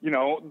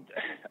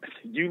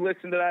 you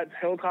listen to that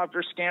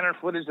helicopter scanner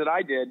footage that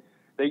I did,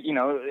 they,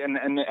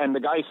 and the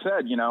guy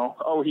said,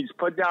 he's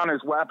put down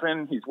his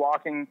weapon. He's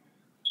walking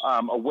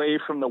away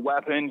from the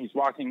weapon. He's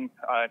walking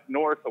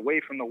north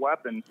away from the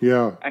weapon.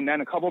 Yeah. And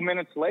then a couple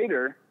minutes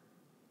later,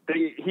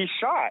 he's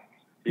shot.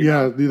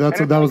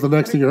 That was the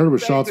next thing you heard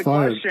was shots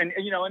fired.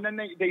 And then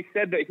they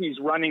said that he's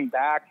running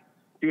back.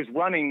 He was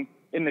running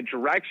in the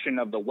direction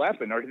of the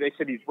weapon, or they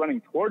said he's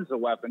running towards the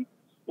weapon.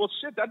 Well,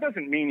 shit, that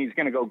doesn't mean he's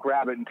going to go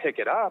grab it and pick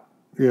it up.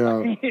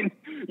 Yeah.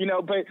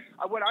 But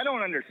what I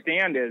don't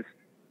understand is,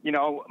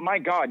 my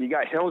God, you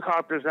got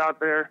helicopters out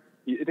there.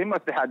 They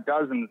must have had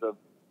dozens of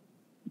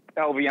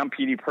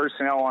LVMPD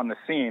personnel on the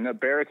scene, a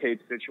barricade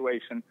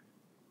situation.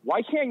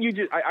 Why can't you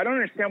just? I don't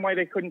understand why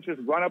they couldn't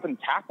just run up and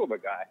tackle the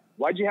guy.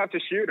 Why'd you have to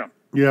shoot him?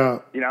 Yeah.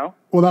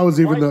 Well, that was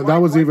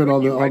even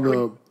on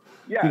the.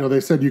 Yeah.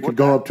 They said you could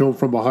go up to him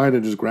from behind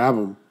and just grab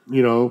him.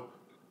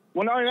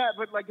 Well, not only that,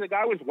 but like the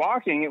guy was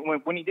walking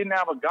and when he didn't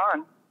have a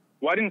gun.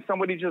 Why didn't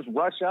somebody just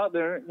rush out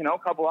there, a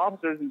couple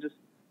officers, and just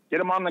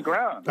get him on the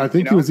ground? I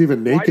think he was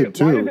even naked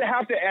too. Why does it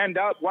have to end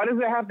up? Why does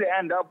it have to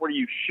end up where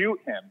you shoot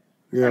him?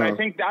 Yeah. And I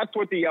think that's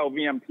what the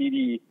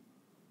LVMPD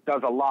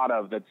does a lot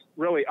of. That's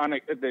really I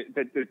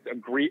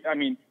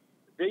mean,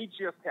 they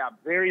just have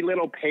very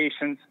little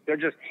patience. They're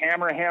just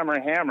hammer.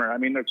 I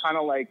mean, they're kind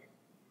of like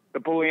the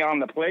bully on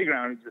the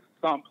playground. Just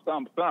thump.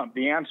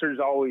 The answer is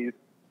always,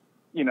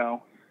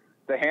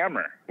 the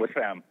hammer with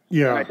them.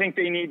 Yeah. And I think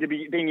they need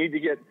to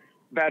get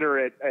better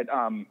at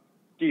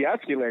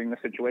de-escalating the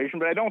situation,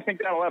 but I don't think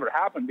that'll ever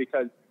happen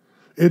because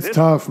it's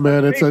tough,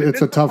 man. It's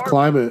a tough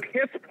climate.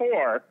 Piss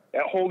poor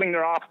at holding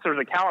their officers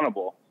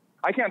accountable.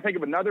 I can't think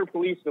of another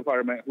police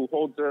department who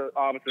holds their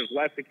officers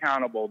less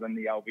accountable than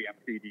the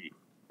LVMPD.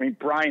 I mean,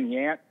 Brian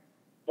Yant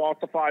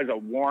falsifies a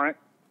warrant,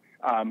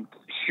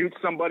 shoots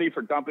somebody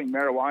for dumping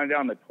marijuana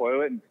down the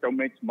toilet and still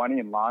makes money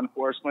in law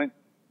enforcement.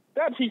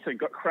 That piece of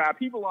crap,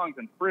 he belongs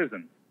in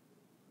prison.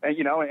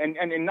 And,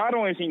 and not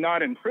only is he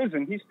not in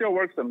prison, he still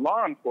works in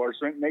law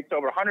enforcement, makes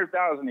over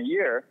 $100,000 a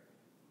year.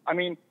 I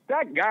mean,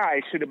 that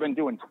guy should have been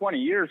doing 20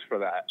 years for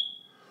that.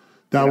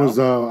 That was,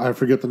 I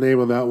forget the name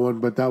of that one,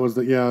 but that was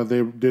they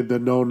did the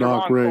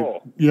no-knock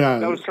raid. Yeah.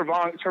 That was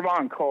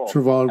Trevon Cole.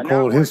 Trevon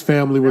Cole. His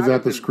family was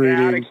at the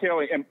screening.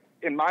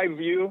 In my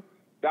view,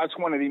 that's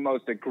one of the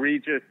most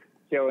egregious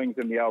killings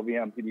in the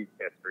LVMPD's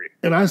history.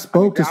 And I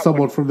spoke to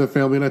someone from the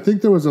family, and I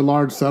think there was a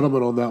large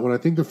settlement on that one. I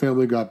think the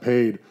family got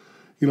paid.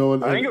 I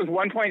think it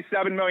was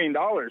 $1.7 million.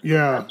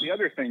 Yeah. That's the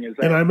other thing is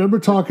that. And I remember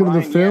talking to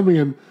the family,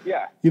 and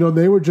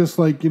they were just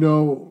like,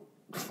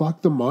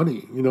 fuck the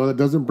money. That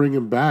doesn't bring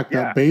him back.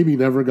 Yeah. That baby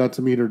never got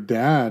to meet her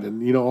dad,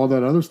 and all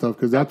that other stuff.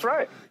 Because that's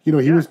right. He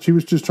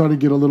was just trying to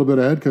get a little bit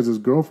ahead because his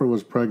girlfriend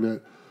was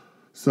pregnant.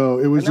 So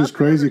it was just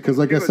crazy. Because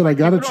like I said, I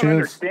got a chance. Don't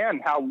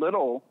understand how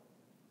little,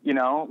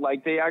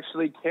 they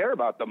actually care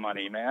about the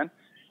money, man.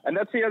 And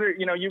that's the other.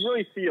 You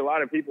really see a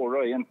lot of people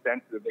really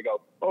insensitive. They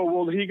go, "Oh,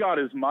 well, he got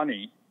his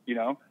money."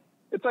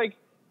 It's like,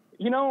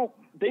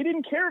 they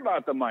didn't care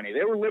about the money.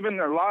 They were living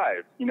their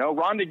lives.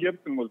 Rhonda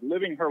Gibson was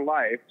living her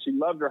life. She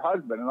loved her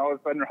husband, and all of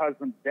a sudden her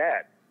husband's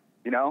dead,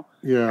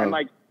 Yeah.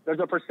 And, there's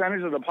a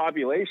percentage of the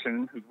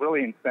population who's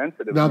really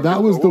insensitive. Now,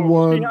 that was the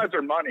one. She has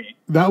her money.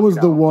 That was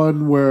the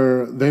one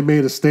where they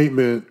made a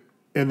statement,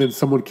 and then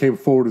someone came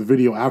forward with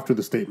video after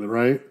the statement,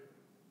 right?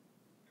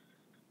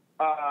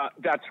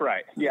 That's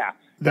right, yeah.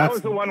 That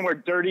was the one where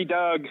Dirty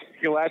Doug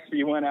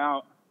Gillespie went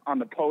out on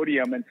the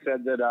podium and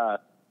said that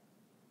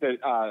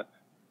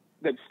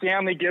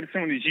Stanley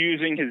Gibson was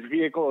using his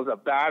vehicle as a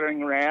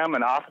battering ram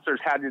and officers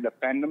had to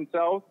defend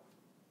themselves.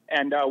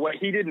 And what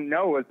he didn't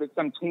know was that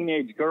some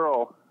teenage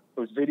girl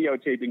was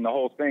videotaping the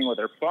whole thing with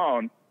her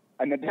phone,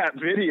 and that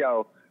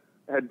video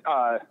had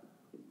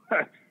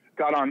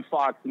got on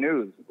Fox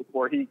News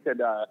before he could.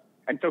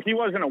 And so he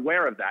wasn't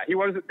aware of that. They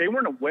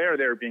weren't aware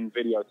they were being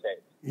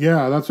videotaped.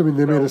 Yeah, that's what I mean.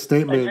 They made a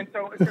statement. And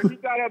so he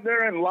got up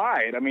there and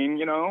lied. I mean,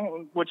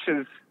 which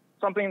is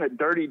something that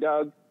Dirty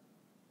Doug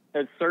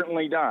has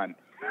certainly done.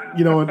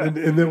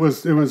 And it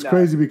was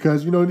crazy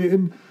because,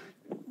 and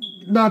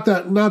not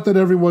that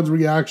everyone's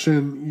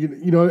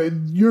reaction,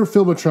 your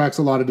film attracts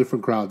a lot of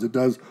different crowds. It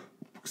does,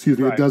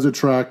 it does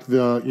attract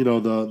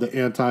the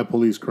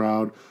anti-police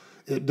crowd.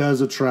 It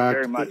does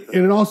attract,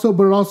 and it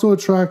also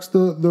attracts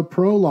the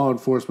pro law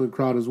enforcement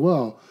crowd as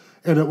well.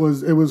 And it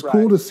was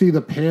cool to see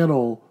the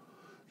panel,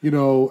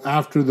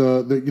 after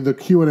the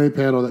Q&A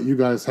panel that you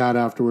guys had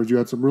afterwards. You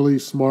had some really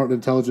smart and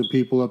intelligent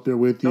people up there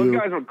with you.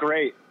 Those guys were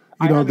great.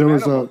 There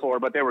was before,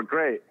 but they were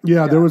great.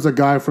 Yeah, there was a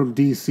guy from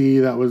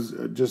DC that was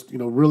just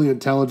really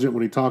intelligent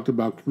when he talked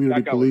about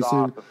community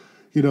policing. Awesome.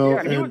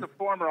 And he was a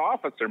former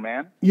officer,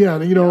 man. Yeah,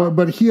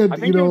 but he had. I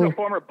think he was a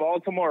former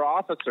Baltimore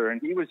officer, and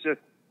he was just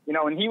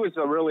and he was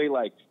a really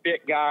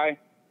fit guy.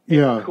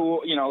 Yeah,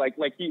 cool.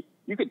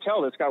 You could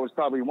tell this guy was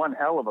probably one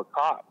hell of a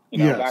cop.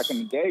 Back in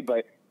the day,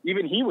 but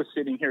even he was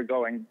sitting here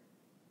going,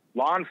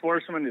 "Law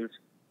enforcement is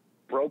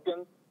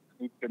broken.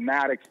 Needs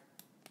dramatic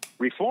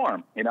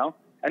reform."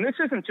 And this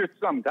isn't just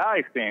some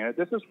guy saying it.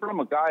 This is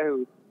from a guy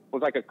who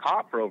was like a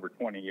cop for over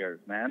 20 years,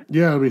 man.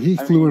 Yeah, I mean, he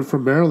flew in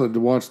from Maryland to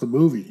watch the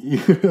movie.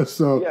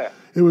 So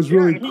it was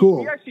really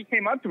cool. He actually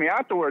came up to me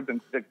afterwards and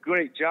did a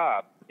great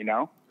job,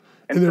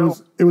 And it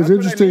was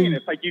interesting. I mean.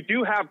 It's like you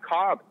do have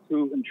cops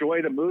who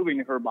enjoy the movie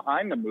and who are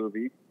behind the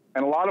movie,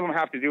 and a lot of them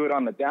have to do it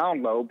on the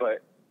down low,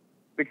 but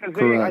because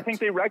I think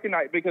they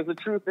recognize, because the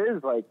truth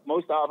is,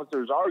 most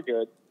officers are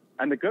good,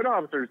 and the good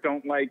officers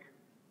don't like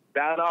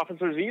bad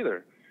officers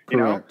either. They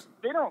don't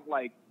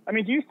I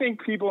mean, do you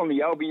think people in the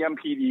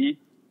LVMPD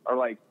are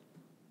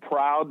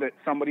proud that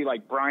somebody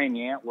like Brian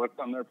Yant worked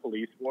on their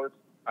police force?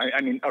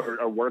 I mean,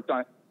 or worked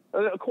on,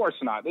 of course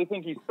not. They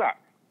think he sucks.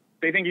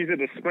 They think he's a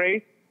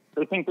disgrace.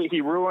 They think that he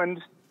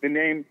ruined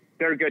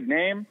their good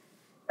name.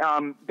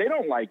 They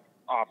don't like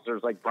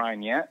officers like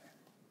Brian Yant.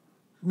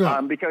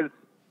 No. Because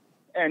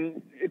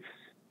it's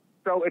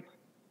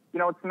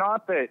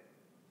not that,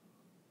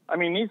 I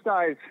mean, these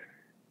guys,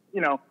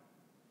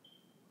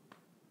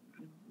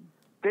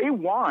 they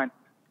want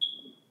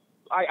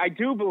I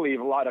do believe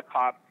a lot of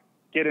cops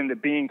get into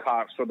being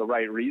cops for the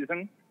right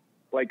reason,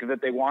 like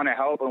that they want to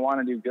help and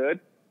want to do good.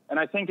 And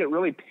I think it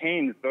really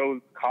pains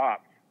those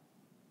cops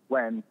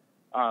when,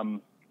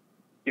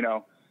 you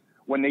know,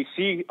 when they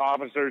see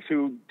officers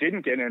who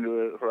didn't get into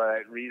it for the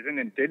right reason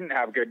and didn't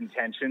have good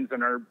intentions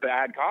and are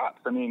bad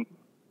cops. I mean,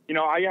 you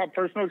know, I have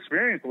personal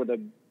experience with a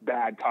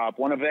bad cop,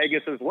 one of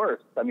Vegas's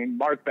worst. I mean,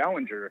 Mark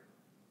Bellinger.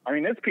 I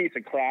mean, this piece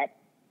of crap.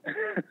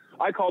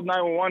 I called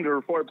 911 to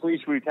report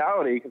police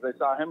brutality because I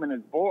saw him and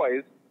his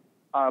boys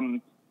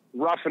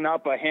roughing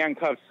up a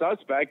handcuffed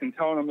suspect and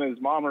telling him that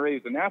his mama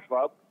raised an F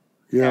up.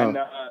 Yeah.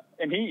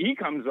 And he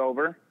comes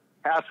over,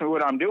 asked me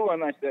what I'm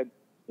doing. I said,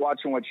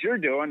 watching what you're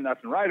doing,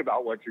 nothing right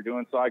about what you're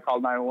doing. So I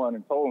called 911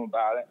 and told him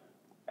about it.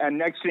 And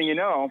next thing you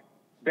know,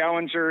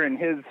 Bellinger and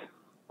his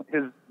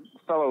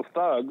fellow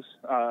thugs,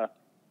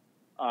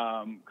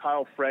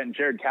 Kyle Fred and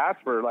Jared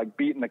Casper, like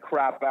beating the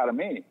crap out of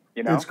me.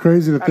 You know? It's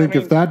crazy to think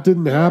if that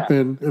didn't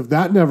happen, if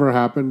that never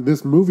happened,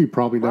 this movie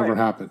probably never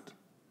happened.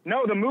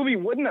 No, the movie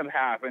wouldn't have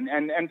happened.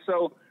 And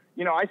so,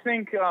 you know, I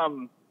think,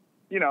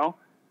 you know,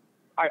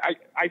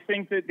 I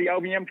think that the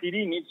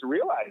LVMPD needs to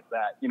realize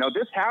that, you know,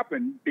 this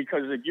happened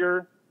because of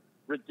your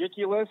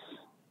ridiculous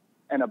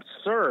and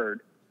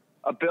absurd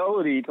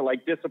ability to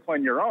like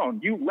discipline your own.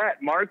 You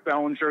let Mark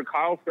Bellinger,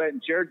 Kyle Fett,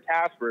 and Jared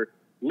Casper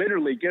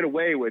literally get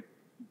away with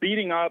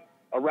beating up,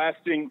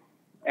 arresting,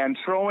 and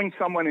throwing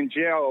someone in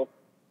jail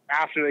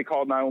after they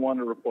called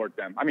 911 to report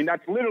them. I mean,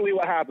 that's literally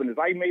what happened is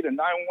I made a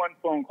 911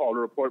 phone call to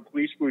report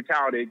police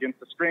brutality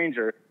against a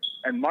stranger,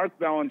 and Mark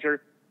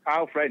Bellinger,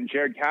 Kyle Fett, and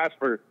Jared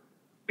Casper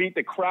beat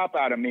the crap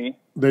out of me.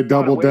 They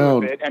doubled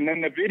down. And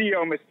then the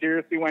video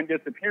mysteriously went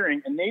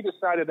disappearing, and they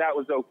decided that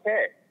was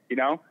okay, you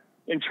know?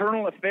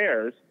 Internal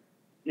Affairs,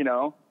 you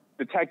know,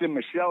 Detective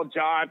Michelle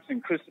Jotz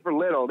and Christopher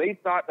Little, they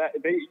thought that,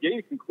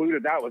 they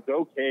concluded that was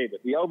okay,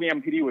 that the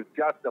LVMPD was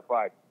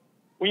justified.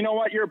 Well, you know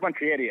what? You're a bunch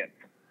of idiots.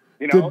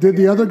 You know? Did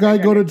the other guy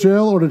go to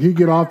jail, or did he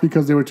get off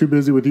because they were too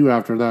busy with you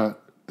after that?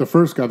 The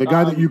first guy, the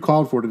guy that you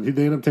called for, did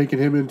they end up taking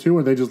him in too,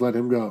 or they just let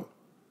him go?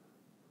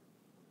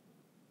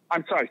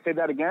 I'm sorry, say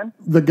that again?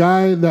 The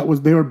guy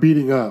that they were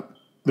beating up,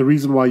 the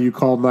reason why you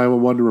called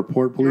 911 to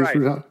report police,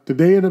 did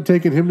they end up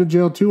taking him to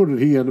jail too, or did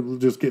he end up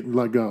just getting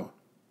let go?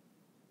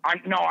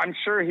 I'm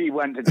sure he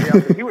went to jail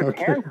because he was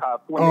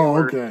handcuffed. When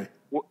okay.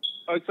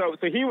 So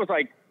he was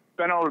like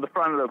bent over the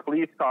front of the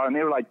police car, and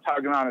they were like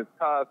tugging on his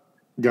cuffs,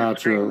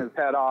 scraping his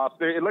head off.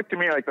 It looked to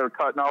me like they were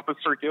cutting off his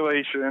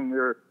circulation.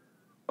 They're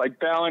like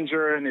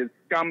Bellinger and his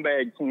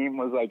scumbag team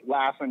was like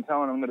laughing,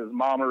 telling him that his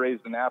mama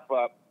raised an F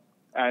up,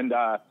 and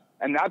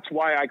that's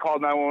why I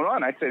called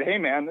 911. I said, "Hey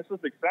man, this is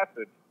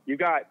excessive. You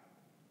got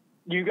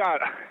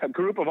a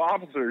group of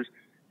officers."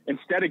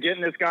 Instead of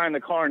getting this guy in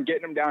the car and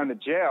getting him down to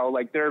jail,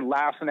 like they're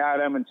laughing at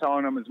him and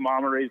telling him his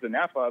mama raised an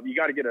F up, you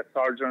got to get a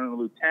sergeant and a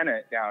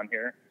lieutenant down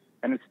here.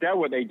 And instead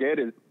what they did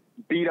is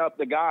beat up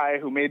the guy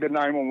who made the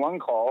 911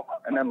 call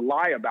and then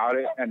lie about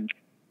it. And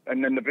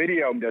then the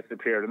video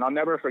disappeared. And I'll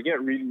never forget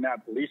reading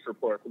that police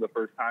report for the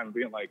first time and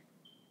being like,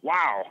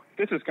 wow,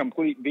 this is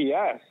complete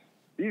BS.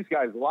 These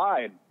guys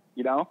lied,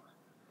 you know?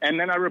 And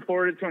then I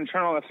reported to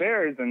Internal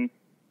Affairs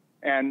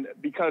and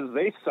because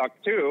they suck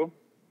too,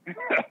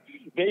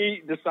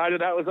 they decided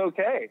that was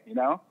okay, you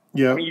know?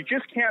 Yeah. I mean, you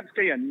just can't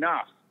say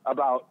enough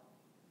about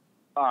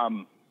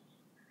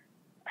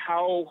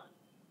how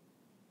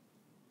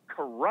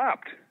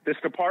corrupt this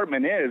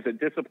department is at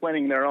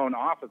disciplining their own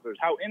officers,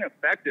 how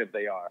ineffective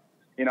they are,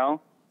 you know?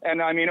 And,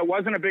 I mean, it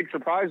wasn't a big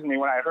surprise to me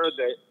when I heard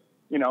that,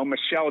 you know,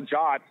 Michelle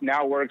Jotz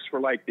now works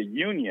for, like, the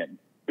union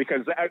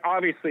because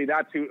obviously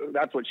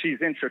that's what she's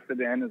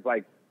interested in is,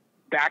 like,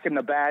 back in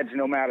the badge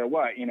no matter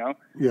what, you know?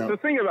 Yeah. So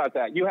think about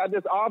that. You have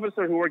this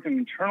officer who works in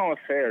Internal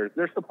Affairs.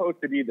 They're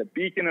supposed to be the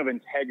beacon of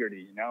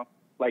integrity, you know?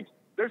 Like,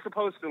 they're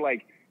supposed to,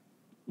 like,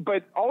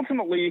 but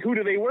ultimately, who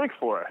do they work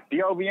for? The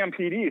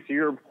LVMPD. So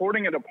you're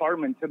reporting a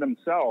department to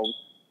themselves,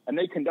 and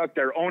they conduct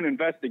their own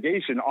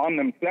investigation on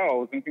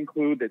themselves and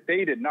conclude that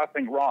they did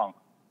nothing wrong.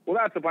 Well,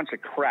 that's a bunch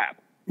of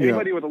crap. Yeah.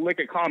 Anybody with a lick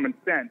of common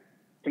sense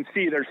can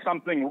see there's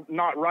something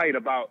not right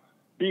about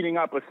beating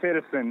up a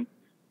citizen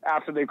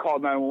after they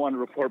called 911 to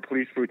report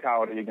police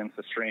brutality against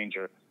a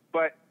stranger.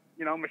 But,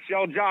 you know,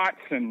 Michelle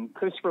Jotz and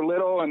Christopher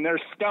Little and their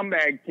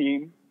scumbag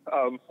team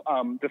of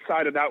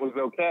decided that was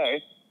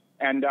okay.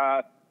 And,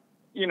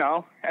 you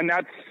know, and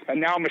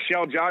now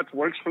Michelle Jotz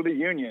works for the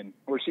union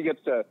where she gets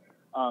to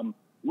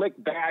lick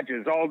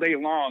badges all day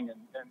long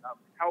and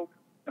help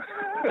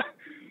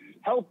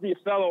help the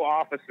fellow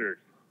officers,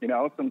 you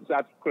know, since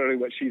that's clearly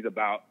what she's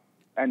about.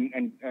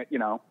 And you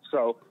know,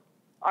 so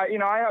I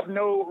have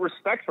no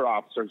respect for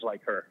officers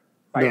like her.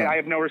 No. I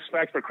have no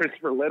respect for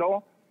Christopher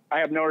Little. I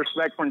have no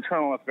respect for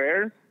Internal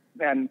Affairs.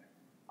 And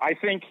I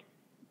think,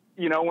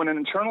 you know, when an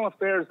Internal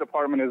Affairs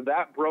department is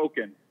that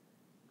broken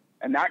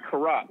and that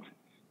corrupt,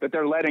 that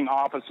they're letting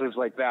officers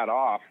like that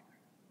off,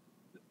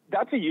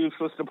 that's a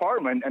useless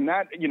department. And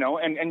that, you know,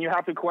 and you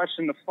have to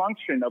question the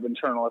function of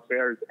Internal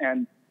Affairs.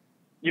 And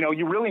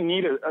you really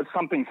need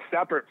something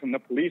separate from the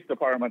police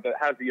department that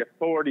has the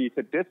authority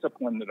to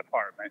discipline the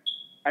department.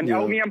 And Yeah.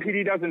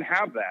 LVMPD doesn't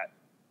have that.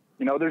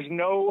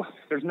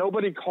 There's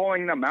nobody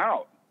calling them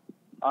out.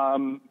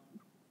 And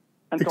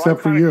Except so I'm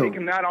for kind you. of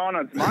taking that on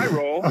as my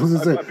role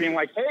of being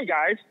like, hey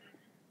guys,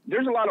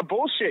 there's a lot of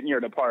bullshit in your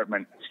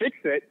department. Fix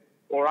it,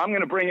 or I'm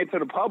going to bring it to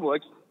the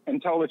public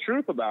and tell the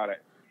truth about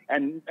it.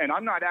 And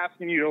I'm not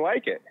asking you to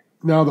like it.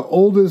 Now, the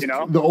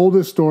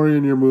oldest story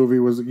in your movie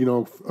was,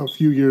 a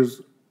few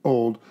years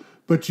old,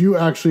 but you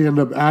actually end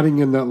up adding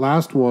in that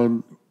last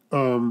one,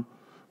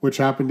 which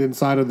happened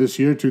inside of this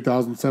year,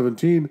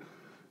 2017,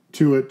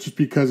 to it just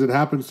because it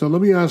happened. So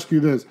let me ask you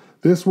this.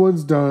 This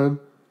one's done.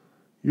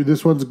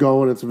 This one's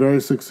going. It's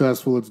very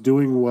successful. It's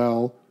doing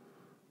well.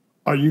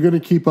 Are you going to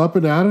keep up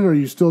and at it? Or are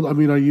you still,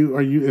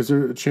 is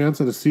there a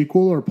chance at a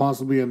sequel or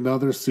possibly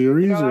another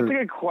series? That's a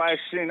good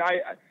question.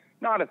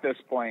 Not at this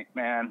point,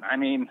 man.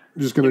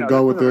 Just going to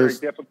go with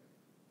this.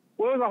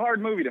 Well, it was a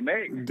hard movie to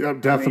make.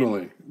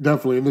 Definitely. And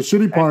the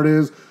shitty part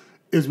is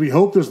we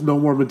hope there's no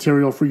more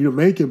material for you to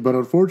make it, but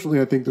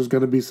unfortunately, I think there's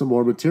going to be some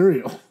more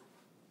material.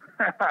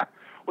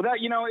 Well,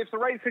 if the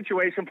right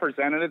situation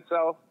presented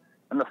itself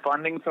and the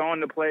funding fell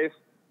into place,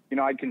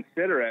 I'd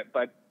consider it.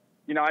 But,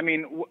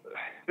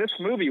 this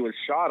movie was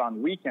shot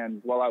on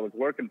weekends while I was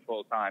working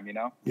full time,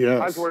 Yes.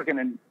 I was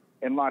working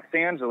in Los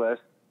Angeles,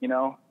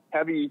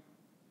 heavy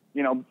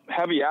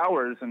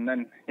hours. And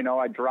then,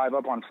 I'd drive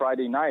up on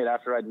Friday night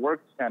after I'd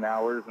worked 10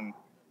 hours and,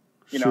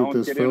 get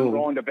in and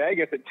roll into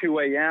Vegas at 2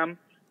 a.m.,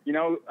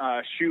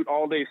 shoot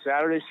all day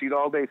Saturday, shoot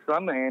all day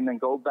Sunday, and then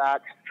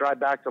drive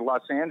back to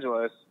Los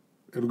Angeles.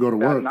 And go to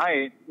that work.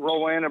 night,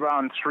 roll in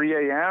around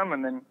 3 a.m.,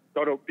 and then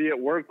be at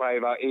work by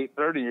about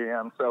 8:30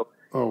 a.m. So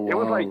it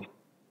was like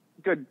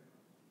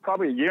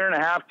probably a year and a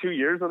half, 2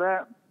 years of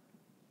that.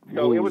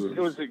 So it was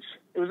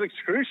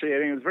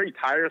excruciating. It was very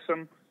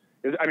tiresome.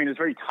 It's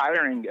very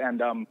tiring,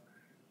 and and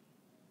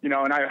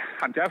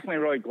I'm definitely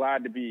really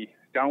glad to be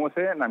done with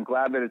it, and I'm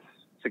glad that it's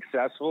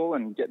successful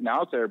and getting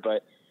out there.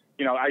 But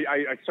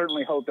I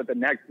certainly hope that the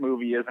next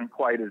movie isn't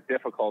quite as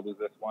difficult as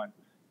this one.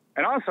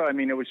 And also,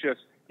 it was just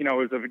it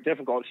was a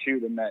difficult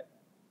shoot in that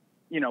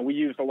we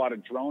used a lot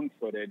of drone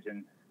footage,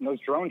 and those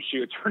drone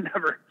shoots were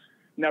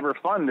never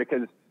fun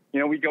because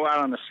we go out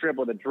on the strip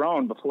with a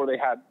drone before they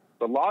had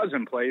the laws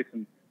in place,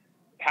 and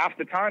half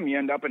the time you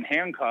end up in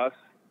handcuffs.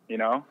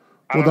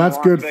 Well, that's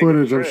good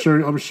footage.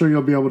 I'm sure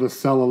you'll be able to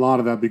sell a lot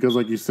of that because,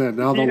 like you said,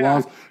 now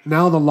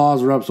the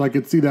laws are up. So I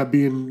could see that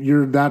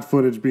that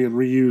footage being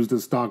reused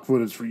as stock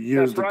footage for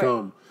years to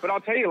come. But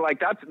I'll tell you,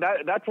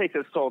 that takes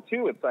its toll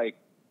too. It's like,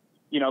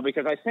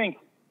 because I think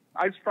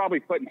I was probably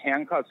put in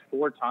handcuffs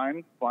 4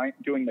 times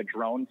doing the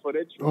drone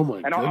footage. Oh my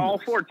goodness. And all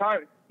 4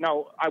 times.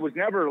 Now, I was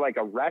never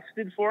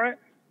arrested for it,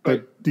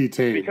 but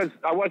detained because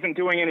I wasn't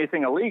doing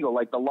anything illegal.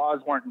 The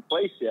laws weren't in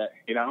place yet,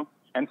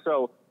 And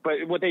so,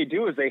 but what they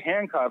do is they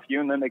handcuff you,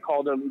 and then they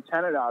call their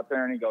lieutenant out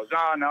there, and he goes,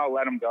 no,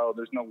 let him go.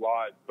 There's no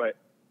laws. But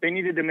they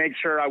needed to make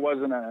sure I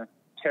wasn't a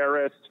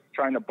terrorist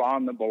trying to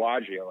bomb the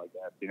Bellagio, I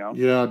guess,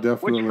 Yeah,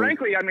 definitely. Which,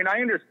 frankly, I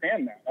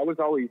understand that.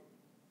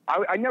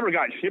 I never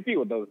got chippy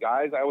with those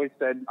guys. I always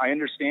said, I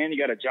understand you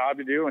got a job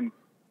to do, and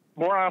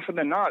more often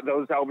than not,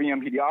 those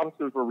LVMPD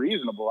officers were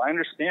reasonable. I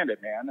understand it,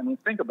 man.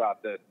 Think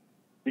about this.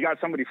 You got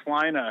somebody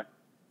flying a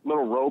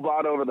little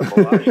robot over the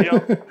Bellagio.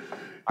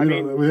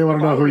 They want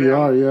to know who you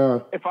are, yeah.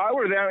 If I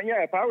were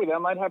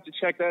them, I'd have to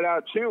check that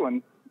out too.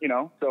 And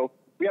so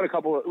we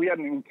had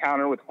an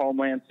encounter with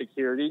Homeland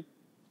Security.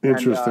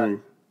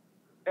 Interesting.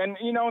 And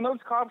those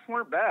cops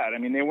weren't bad.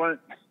 They weren't,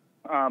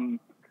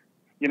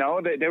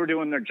 they were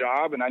doing their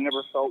job, and I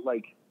never felt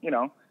like,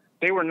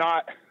 they were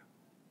not,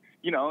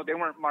 they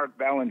weren't Mark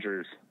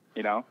Bellingers,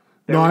 No,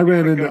 I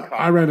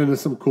ran into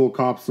some cool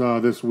cops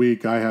this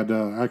week. I had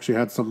actually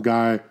had some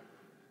guy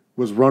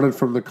was running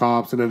from the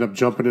cops and ended up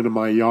jumping into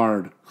my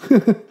yard,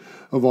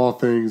 of all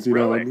things,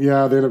 Really? And,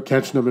 yeah, they ended up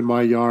catching him in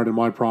my yard and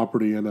my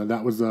property, and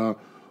that was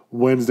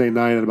Wednesday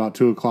night at about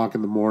 2:00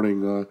 in the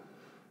morning. It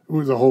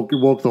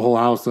woke the whole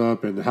house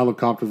up, and the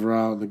helicopters were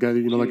out, and the guy,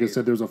 like I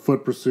said, there was a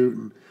foot pursuit,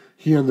 and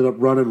he ended up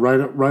running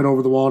right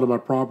over the wall to my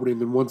property,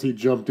 and then once he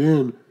jumped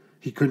in,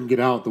 he couldn't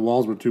get out. The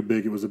walls were too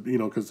big. It was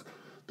because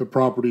the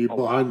property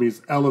behind me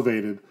is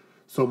elevated,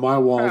 so my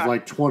wall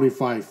is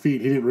 25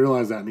 feet. He didn't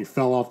realize that, and he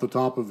fell off the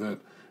top of it.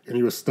 And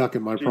he was stuck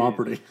in my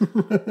property.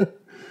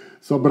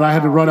 So, but I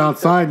had to run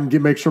outside and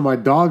make sure my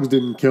dogs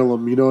didn't kill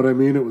him. You know what I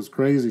mean? It was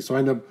crazy. So I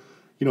ended up,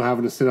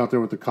 having to sit out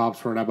there with the cops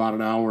for about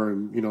an hour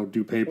and,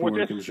 do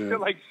paperwork and shit.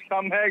 Like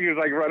scumbag who's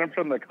running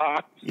from the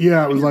cops.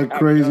 Yeah, it was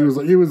crazy.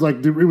 It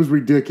was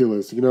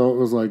ridiculous. It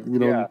was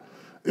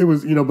it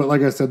was, but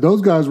like I said, those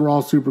guys were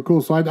all super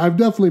cool. So I've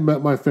definitely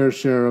met my fair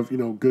share of,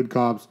 good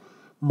cops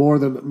more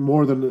than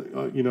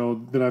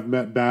than I've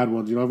met bad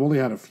ones. I've only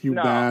had a few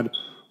bad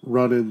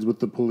run-ins with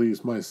the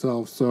police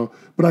myself. So,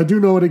 but I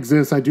do know it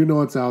exists. I do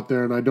know it's out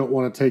there, and I don't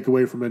want to take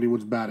away from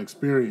anyone's bad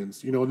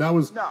experience. And that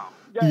was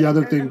the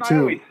other thing too. I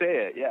always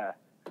say it, yeah.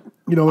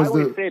 I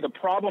always say the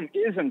problem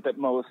isn't that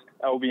most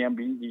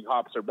LVMPD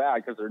cops are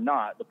bad, because they're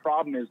not. The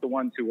problem is the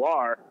ones who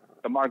are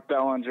the Mark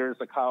Bellingers,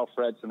 the Kyle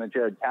Fredds, and the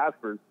Jared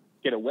Caspers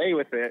get away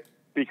with it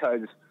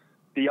because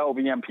the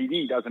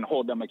LVMPD doesn't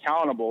hold them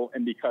accountable,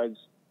 and because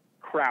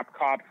crap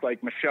cops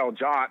like Michelle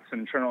Jotz in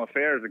Internal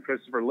Affairs and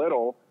Christopher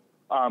Little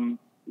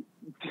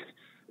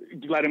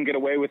let him get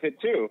away with it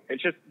too.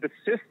 It's just the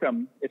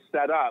system is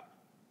set up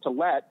to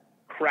let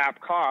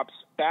crap cops,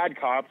 bad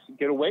cops,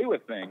 get away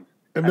with things.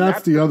 And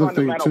that's the other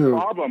thing too.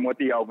 Problem with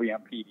the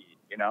LVMPD,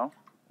 you know.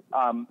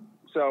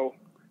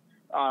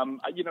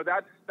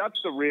 That's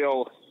the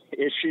real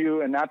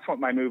issue, and that's what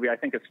my movie I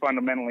think is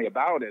fundamentally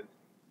about. Is,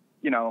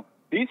 you know,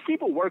 these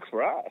people work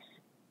for us.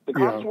 The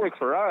cops work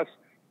for us,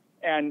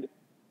 and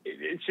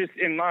it's just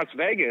in Las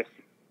Vegas,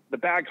 the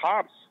bad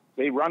cops,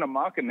 they run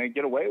amok and they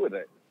get away with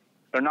it.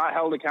 They're not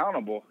held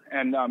accountable,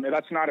 and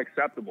that's not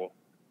acceptable.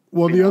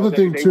 Well, the other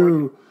thing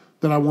too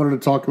that I wanted to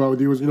talk about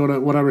with you is, you know,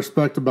 what I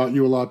respect about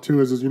you a lot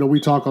too is, you know,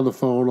 we talk on the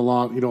phone a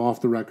lot, you know,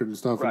 off the record and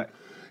stuff. Right. And,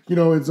 you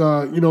know, it's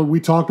you know,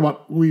 we've talked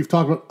about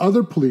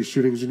other police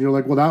shootings, and you're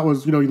like, well, that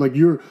was, you know, like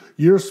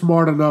you're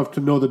smart enough to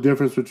know the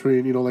difference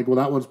between, you know, like, well,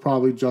 that one's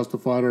probably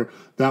justified, or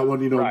that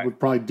one, you know, was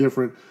probably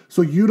different.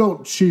 So you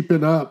don't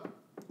cheapen up,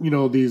 you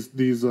know, these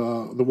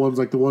the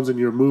ones in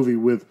your movie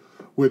with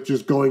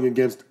just going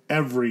against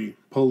every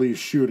police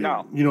shooting.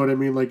 No. You know what I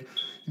mean? Like,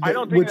 I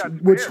don't think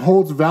which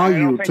holds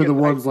value to the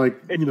ones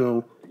you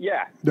know,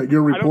 that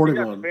you're reporting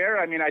I don't think that's fair.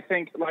 I mean, I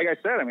think, like I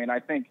said,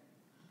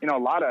 you know, a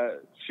lot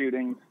of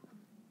shootings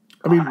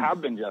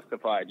have been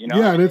justified, you know?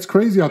 Yeah, and it's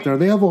crazy out there.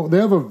 They have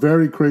a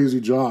very crazy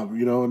job,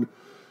 you know, and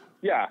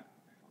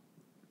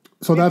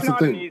so that's the thing.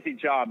 It's not an easy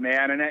job,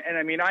 man,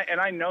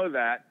 and I know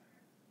that,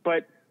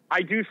 but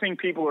I do think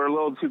people are a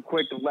little too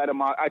quick to let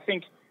them out. I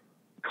think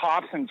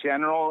cops in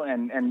general,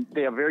 and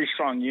they have very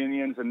strong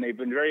unions, and they've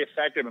been very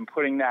effective in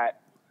putting that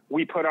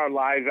we put our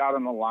lives out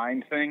on the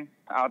line thing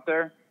out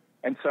there.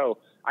 And so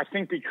I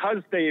think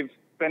because they've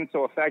been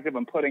so effective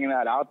in putting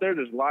that out there,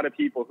 there's a lot of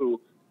people who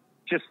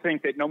just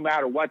think that no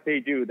matter what they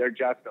do, they're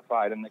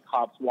justified and the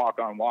cops walk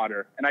on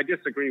water. And I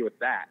disagree with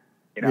that.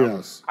 You know,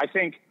 yes. I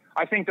think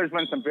there's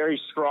been some very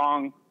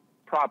strong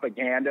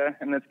propaganda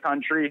in this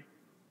country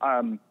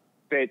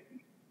that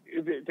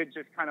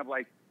just kind of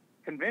like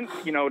convinced,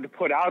 you know, to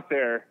put out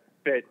there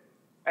that.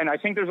 And I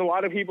think there's a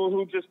lot of people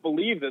who just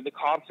believe that the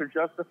cops are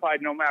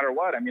justified no matter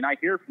what. I mean, I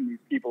hear from these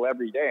people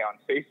every day on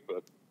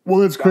Facebook.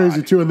 Well, it's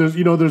crazy too. And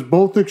there's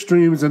both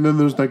extremes, and then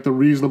there's like the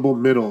reasonable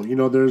middle. You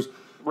know, there's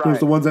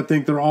the ones that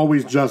think they're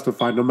always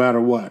justified no matter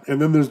what.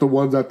 And then there's the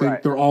ones that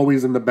think they're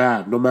always in the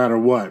bad no matter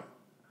what.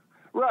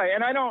 Right.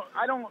 And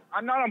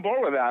I'm not on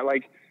board with that.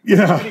 Like,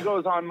 somebody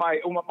goes on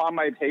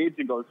my page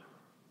and goes,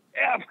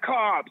 F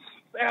cops,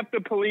 F the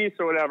police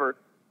or whatever.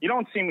 You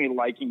don't see me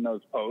liking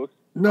those posts.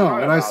 No,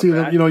 and I see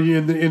that, you know,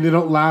 and they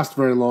don't last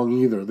very long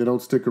either. They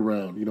don't stick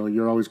around. You know,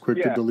 you're always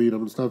quick to delete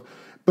them and stuff.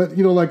 But,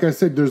 you know, like I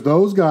said, there's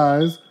those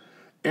guys,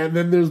 and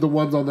then there's the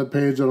ones on the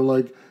page that are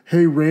like,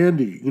 hey,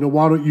 Randy, you know,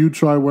 why don't you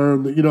try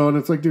wearing the, you know, and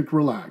it's like, dude,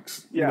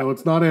 relax. Yeah. You know,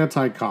 it's not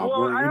anti-cop.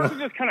 Well, I also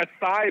just kind of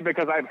sigh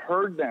because I've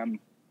heard them.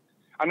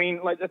 I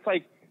mean, like, it's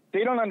like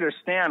they don't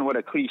understand what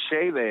a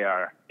cliche they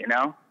are, you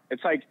know?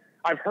 It's like,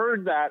 I've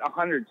heard that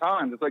 100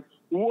 times. It's like,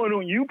 why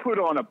don't you put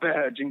on a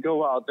badge and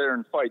go out there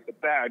and fight the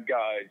bad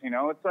guys? You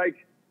know, it's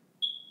like,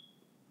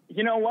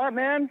 you know what,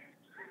 man?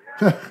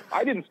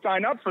 I didn't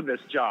sign up for this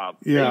job.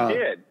 Yeah. They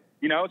did,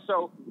 you know?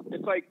 So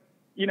it's like,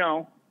 you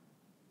know,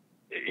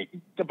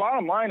 the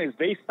bottom line is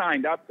they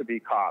signed up to be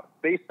cops.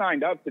 They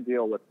signed up to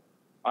deal with,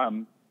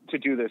 to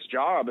do this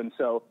job. And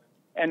so,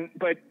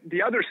 but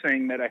the other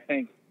thing that I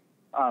think,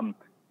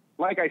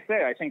 like I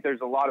say, I think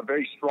there's a lot of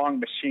very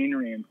strong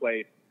machinery in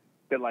place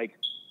that like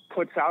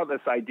puts out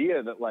this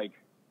idea that like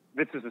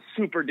this is a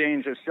super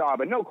dangerous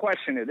job, and no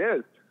question it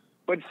is.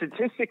 But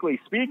statistically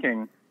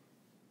speaking,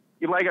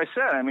 like I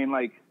said, I mean,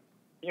 like,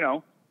 you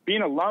know,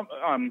 being a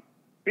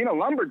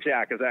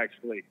lumberjack is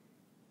actually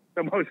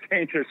the most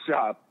dangerous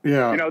job.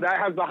 Yeah, you know, that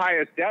has the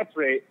highest death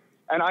rate,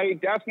 and I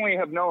definitely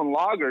have known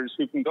loggers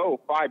who can go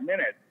 5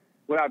 minutes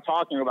without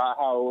talking about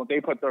how they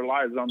put their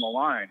lives on the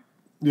line.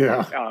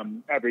 Yeah,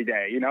 every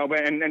day, you know,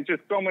 but and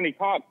just so many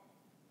cops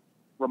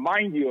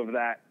remind you of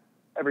that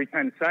every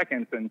 10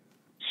 seconds. And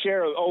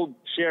old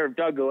Sheriff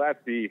Doug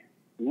Gillespie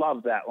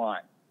loved that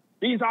line.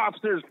 These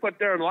officers put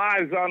their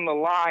lives on the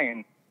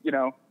line, you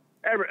know.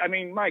 I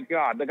mean, my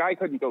God, the guy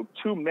couldn't go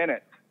 2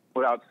 minutes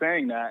without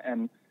saying that.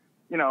 And,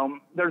 you know,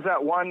 there's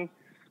that one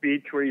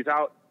speech where he's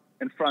out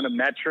in front of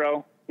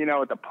Metro, you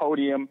know, at the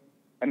podium,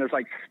 and there's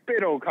like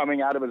spittle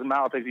coming out of his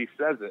mouth as he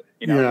says it.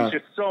 You know, he's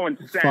just so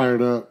incensed.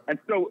 Fired up. And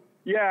so,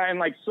 and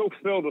like so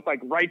filled with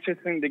like righteous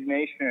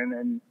indignation,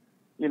 and,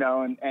 you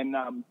know, and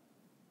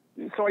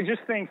so I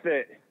just think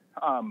that,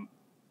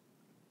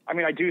 I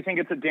mean, I do think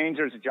it's a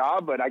dangerous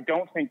job, but I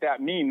don't think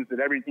that means that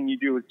everything you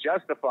do is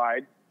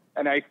justified.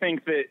 And I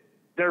think that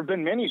there have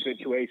been many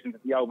situations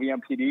at the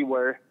LVMPD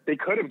where they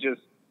could have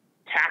just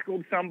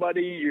tackled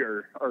somebody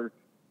or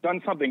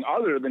done something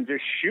other than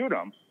just shoot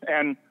them.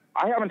 And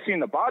I haven't seen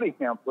the body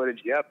cam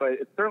footage yet, but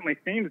it certainly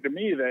seems to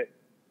me that,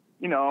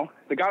 you know,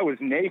 the guy was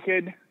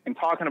naked and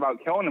talking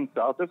about killing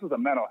himself. This was a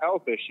mental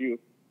health issue.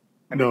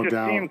 And No it just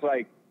doubt. seems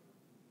like,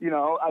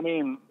 I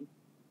mean,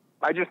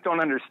 I just don't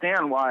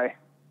understand why,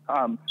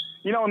 and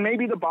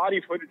maybe the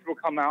body footage will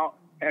come out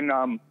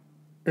and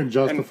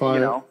justify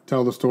it,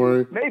 tell the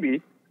story.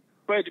 Maybe.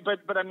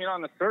 But I mean,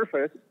 on the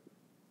surface,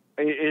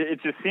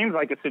 it just seems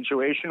like a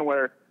situation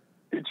where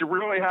you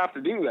really have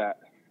to do that.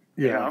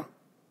 Yeah.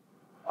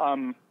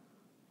 Can't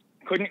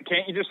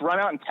you just run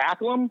out and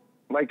tackle them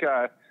like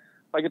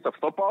it's a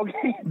football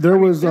game? There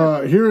was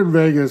here in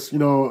Vegas,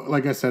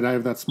 like I said, I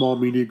have that small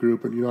media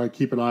group, and I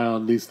keep an eye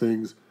on these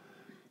things.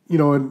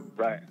 And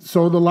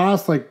so in the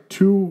last like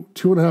two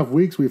and a half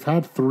weeks, we've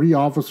had 3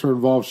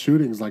 officer-involved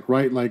shootings, like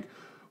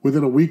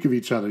within a week of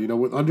each other.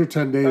 With under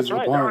 10 days That's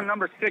right. apart. They're on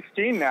number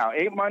 16 now.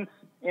 8 months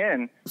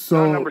in. So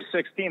they're on number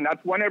 16.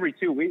 That's one every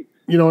 2 weeks.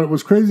 It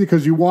was crazy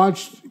because you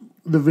watched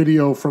the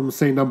video from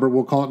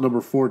we'll call it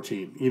number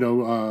 14.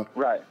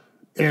 Right.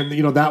 And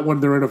that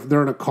one they're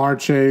in a car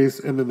chase,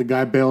 and then the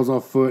guy bails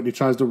off foot and he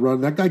tries to run.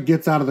 That guy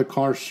gets out of the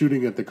car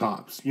shooting at the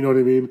cops. You know what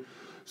I mean?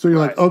 So you're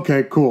like,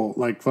 okay, cool.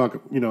 Like, fuck,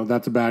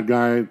 that's a bad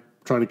guy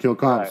trying to kill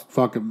cops. Right.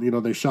 Fuck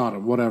him. They shot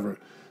him. Whatever.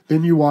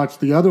 Then you watch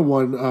the other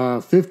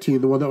one,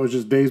 15, the one that was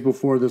just days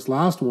before this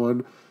last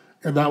one,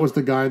 and that was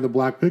the guy in the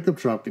black pickup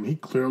truck, and he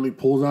clearly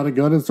pulls out a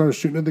gun and starts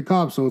shooting at the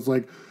cops. So it's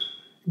like,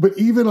 but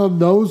even on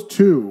those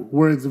 2,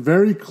 where it's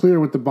very clear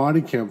with the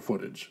body cam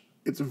footage,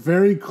 it's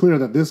very clear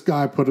that this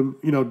guy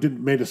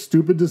made a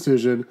stupid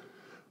decision.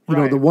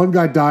 The one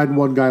guy died and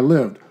one guy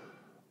lived.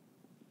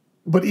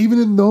 But even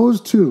in those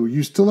 2,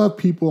 you still have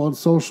people on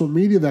social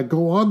media that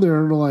go on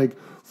there and are like,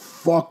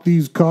 fuck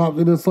these cops.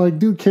 And it's like,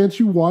 dude, can't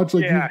you watch?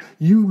 Like,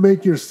 you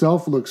make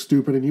yourself look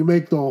stupid, and you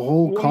make the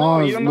whole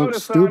cause look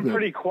stupid. I'm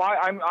pretty quiet.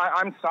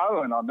 I'm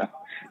silent on that.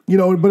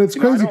 But it's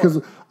crazy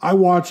because I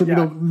watch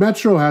them.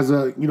 Metro has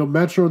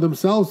Metro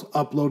themselves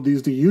upload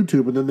these to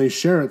YouTube, and then they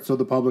share it so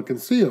the public can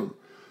see them.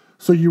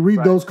 So you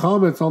read those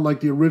comments on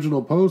like the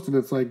original post, and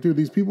it's like, dude,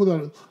 these people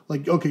that are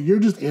like, okay, you're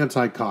just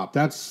anti-cop.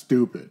 That's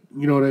stupid.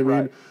 You know what I mean?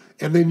 Right.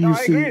 And then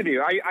I agree with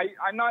you.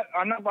 I'm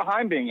not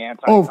behind being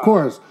anti-cop. Oh, of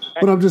course.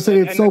 But I'm just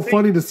saying it's so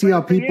funny to see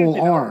how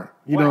people are.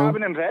 What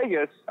happened in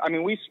Vegas, I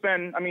mean, we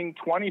spend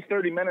 20,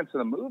 30 minutes of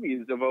the movie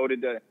is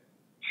devoted to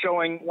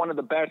showing one of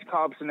the best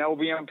cops in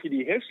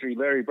LVMPD history,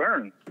 Larry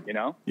Burns,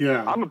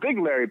 Yeah. I'm a big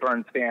Larry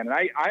Burns fan, and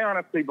I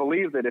honestly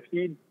believe that if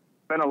he'd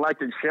been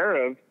elected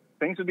sheriff,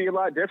 things would be a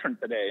lot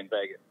different today in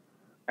Vegas.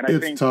 And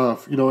it's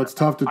tough. It's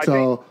tough to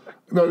tell.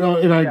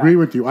 And I agree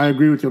with you. I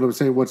agree with you. What I'm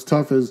saying, what's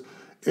tough is,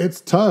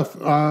 it's tough.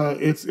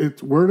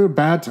 We're in a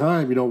bad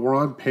time. We're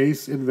on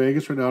pace in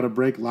Vegas right now to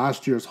break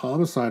last year's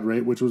homicide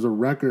rate, which was a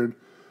record.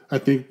 I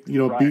think,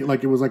 beat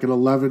like it was like an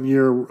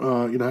 11-year,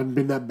 hadn't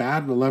been that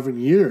bad in 11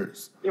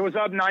 years. It was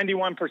up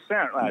 91%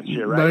 last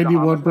year, right?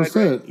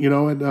 91%,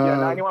 and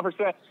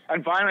 91%.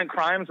 And violent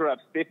crimes were up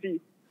 50%,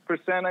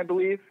 I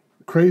believe.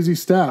 Crazy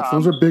stats.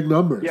 Those are big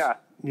numbers. Yeah.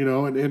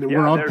 And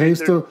we're on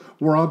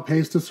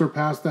pace to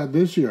surpass that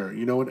this year.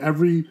 And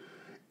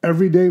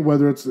every day,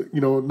 whether it's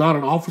not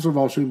an officer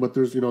involved shooting, but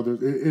there's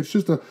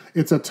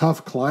it's a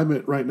tough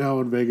climate right now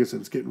in Vegas,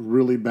 and it's getting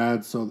really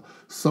bad. So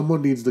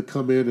someone needs to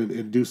come in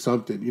and do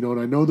something. And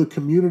I know the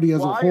community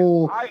as a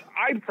whole.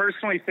 I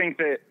personally think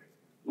that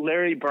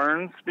Larry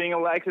Burns being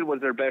elected was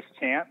their best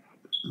chance.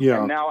 Yeah.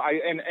 And now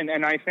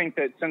I think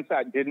that since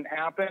that didn't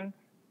happen,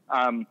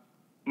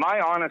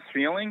 my honest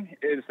feeling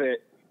is that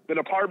the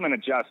Department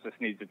of Justice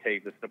needs to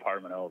take this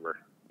department over.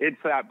 It's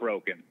that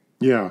broken.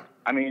 Yeah.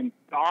 I mean,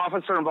 the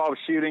officer-involved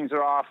shootings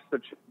are off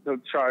the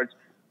charts.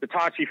 The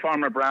Tachi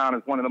Farmer Brown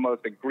is one of the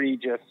most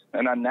egregious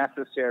and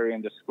unnecessary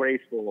and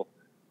disgraceful.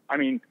 I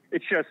mean,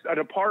 it's just a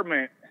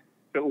department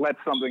that lets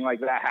something like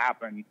that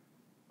happen.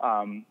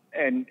 The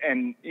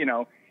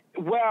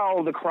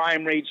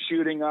crime rate's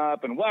shooting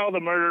up, and the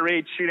murder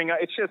rate's shooting up.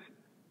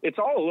 It's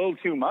all a little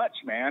too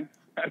much, man.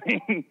 I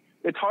mean,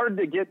 it's hard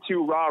to get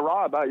too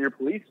rah-rah about your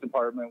police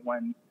department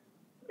when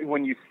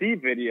you see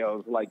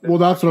videos like this. Well,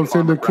 that's what I'm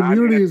saying. The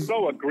community is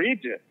so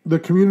egregious. The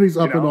community's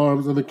up in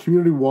arms, and the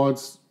community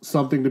wants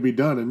something to be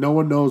done, and no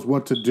one knows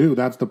what to do.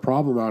 That's the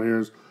problem out here.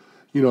 Is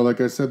like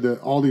I said,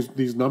 all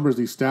these numbers,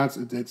 these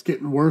stats, it's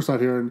getting worse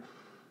out here. And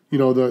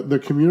the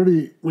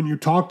community, when you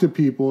talk to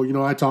people,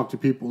 I talk to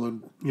people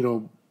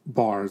in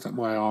bars, at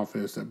my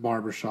office, at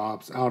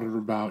barbershops, out and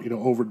about,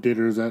 over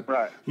dinners, at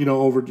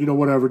over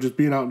whatever, just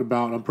being out and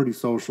about. I'm pretty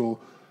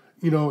social.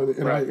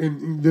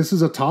 And this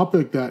is a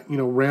topic that,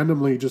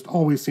 randomly just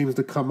always seems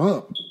to come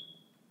up.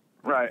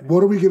 Right.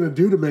 What are we going to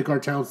do to make our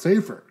town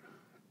safer?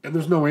 And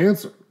there's no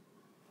answer.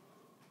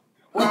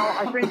 Well,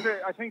 I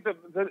think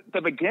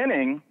the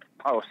beginning.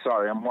 Oh,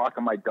 sorry, I'm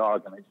walking my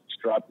dog and I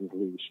just dropped his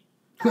leash.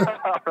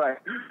 All right,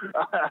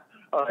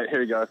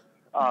 here he goes.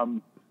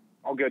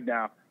 All good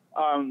now.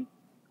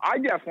 I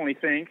definitely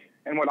think,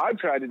 and what I've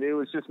tried to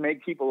do is just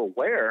make people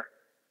aware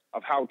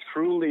of how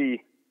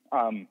truly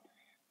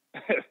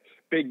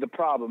big the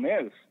problem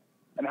is,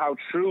 and how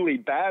truly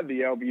bad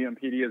the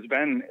LVMPD has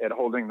been at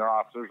holding their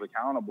officers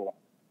accountable.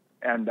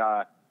 And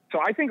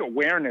so I think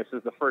awareness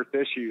is the first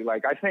issue.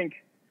 Like, I think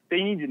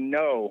they need to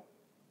know.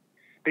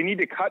 They need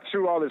to cut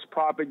through all this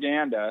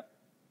propaganda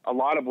a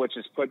lot of which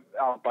is put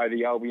out by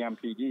the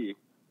LVMPD,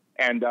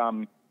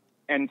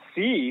 and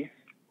see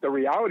the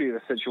reality of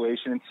the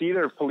situation and see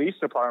their police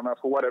department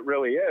for what it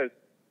really is.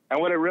 And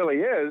what it really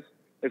is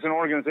an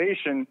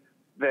organization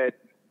that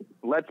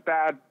lets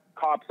bad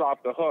cops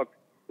off the hook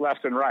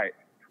left and right.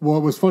 Well,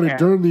 it was funny And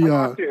during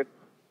the.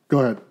 Go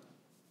ahead.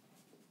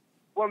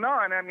 Well, no,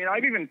 and I mean,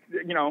 I've even,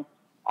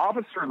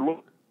 officer.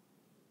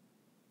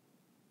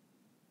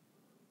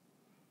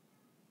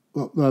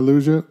 Well, did I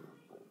lose you?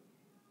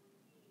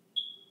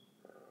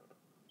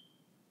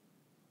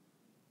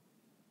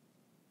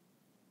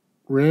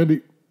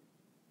 Ramsey.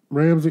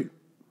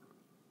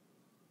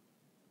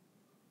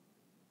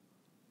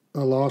 I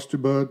lost you,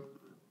 bud.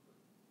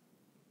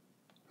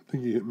 I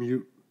think you hit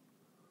mute.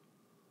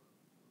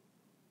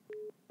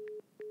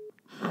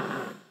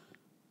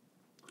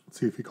 Let's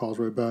see if he calls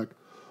right back.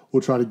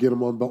 We'll try to get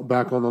him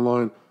back on the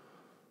line.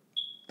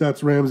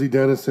 That's Ramsey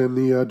Denison,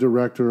 the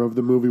director of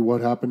the movie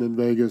What Happened in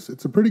Vegas.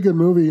 It's a pretty good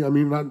movie. I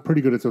mean, not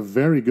pretty good. It's a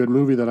very good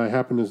movie that I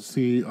happened to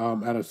see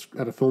at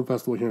a film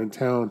festival here in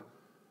town.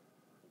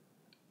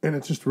 And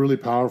it's just really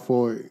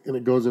powerful. And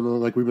it goes into,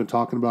 like we've been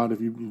talking about,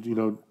 if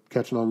you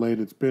catching on late,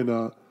 it's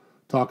been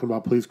talking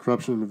about police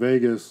corruption in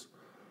Vegas.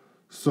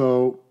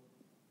 So,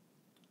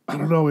 I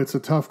don't know. It's a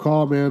tough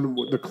call, man.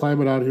 The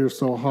climate out here is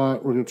so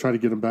hot. We're going to try to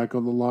get him back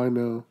on the line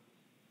now.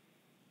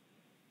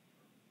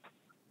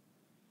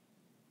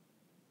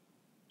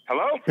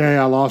 Hello? Hey,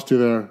 I lost you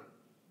there.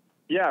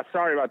 Yeah,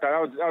 sorry about that.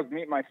 I was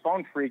my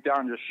phone freaked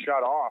out and just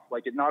shut off.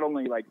 Like, it not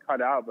only like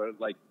cut out, but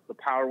like the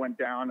power went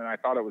down and I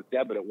thought it was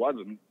dead, but it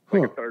wasn't.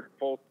 Like a third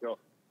full still.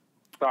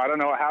 So I don't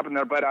know what happened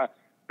there, but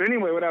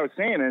anyway, what I was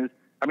saying is,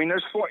 I mean,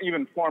 there's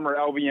even former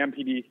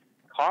LVMPD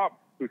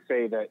cops who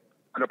say that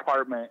a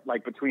department,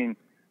 like between,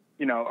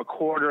 a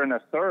quarter and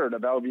a third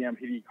of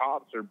LVMPD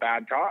cops are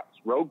bad cops,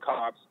 rogue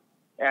cops.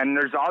 And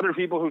there's other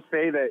people who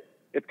say that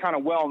it's kind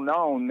of well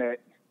known that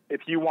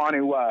if you want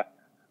to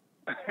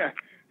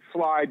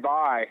slide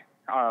by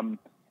and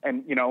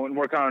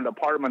work on a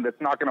department that's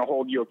not going to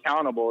hold you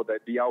accountable,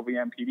 that the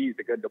LVMPD is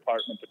a good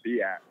department to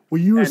be at. Well,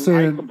 you were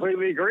saying, I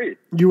completely agree.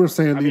 You were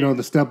saying,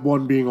 the step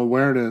one being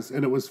awareness,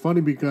 and it was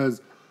funny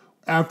because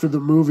after the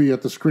movie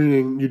at the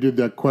screening, you did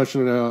that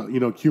question,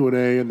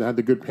 Q&A, and had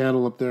the good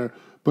panel up there.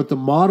 But the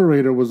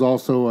moderator was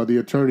also the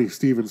attorney,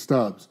 Stephen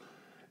Stubbs.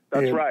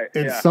 That's right.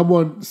 And yeah.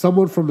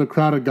 someone from the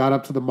crowd had got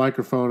up to the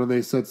microphone and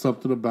they said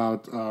something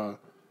about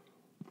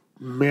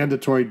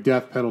mandatory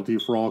death penalty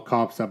for all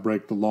cops that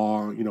break the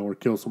law, or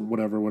kill some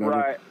whatever.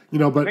 Right.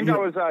 But I think that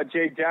was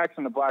Jake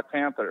Jackson, the Black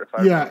Panther.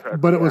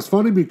 But it was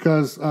funny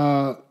because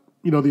the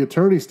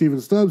attorney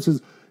Stephen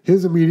Stubbs,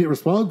 his immediate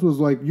response was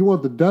like, "You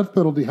want the death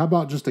penalty? How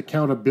about just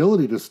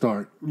accountability to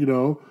start?"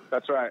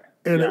 That's right.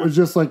 And it was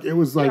just like Yeah,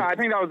 I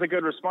think that was a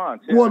good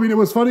response. Yeah. Well, I mean, it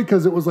was funny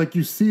because it was like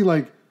you see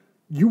like.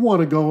 You want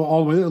to go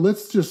all the way there.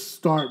 Let's just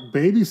start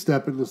baby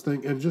stepping this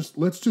thing and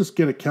let's just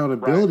get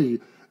accountability.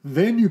 Right.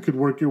 Then you could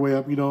work your way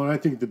up, and I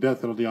think the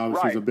death penalty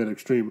obviously is a bit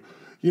extreme,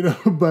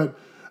 but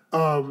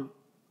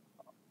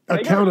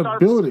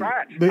accountability.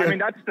 I mean,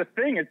 that's the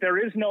thing is there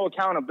is no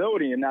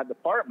accountability in that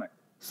department.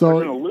 So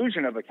there's an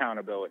illusion of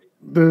accountability.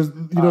 There's,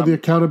 the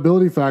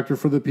accountability factor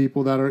for the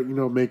people that are,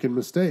 making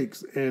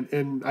mistakes.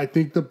 And I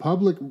think the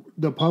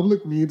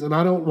public needs, and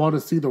I don't want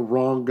to see the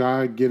wrong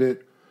guy get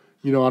it.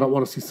 I don't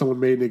want to see someone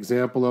made an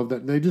example of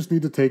that. They just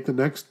need to take the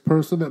next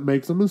person that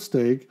makes a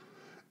mistake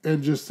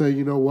and just say,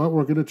 you know what,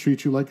 we're going to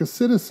treat you like a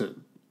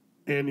citizen.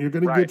 And you're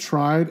going to get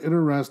tried and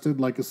arrested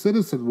like a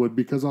citizen would,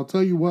 because I'll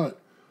tell you what,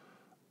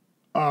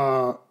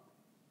 I'm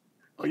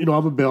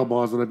a bail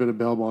bondsman. I've been a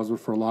bail bondsman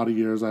for a lot of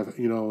years. I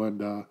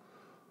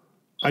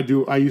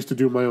used to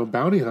do my own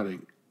bounty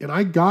hunting. And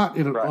I got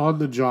in an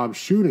on-the-job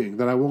shooting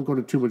that I won't go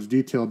into too much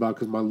detail about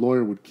because my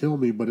lawyer would kill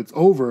me, but it's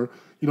over.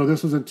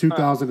 This was in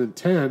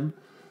 2010.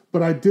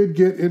 But I did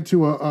get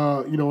into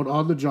an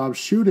on-the-job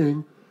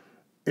shooting,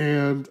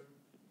 and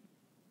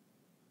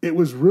it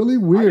was really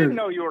weird. I didn't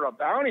know you were a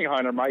bounty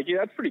hunter, Mikey.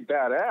 That's pretty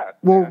badass.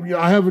 Well,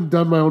 I haven't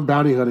done my own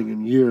bounty hunting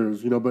in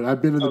years, but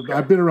I've been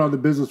I've been around the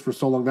business for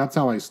so long. That's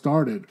how I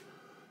started.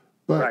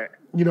 But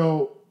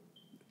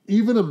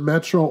even a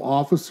Metro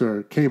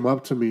officer came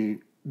up to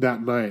me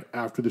that night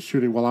after the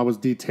shooting while I was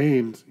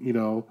detained,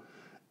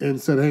 and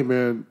said, "Hey,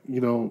 man,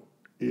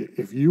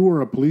 if you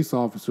were a police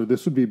officer,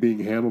 this would be being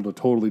handled a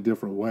totally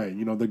different way.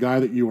 The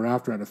guy that you were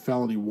after had a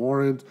felony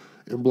warrant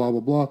and blah, blah,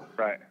 blah."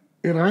 Right.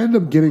 And I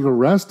ended up getting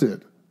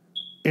arrested.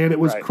 And it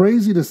was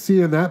crazy to see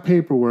in that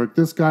paperwork,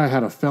 this guy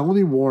had a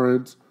felony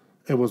warrant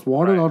and was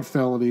wanted on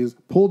felonies,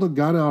 pulled a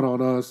gun out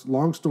on us,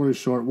 long story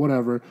short,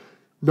 whatever.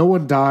 No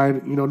one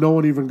died. No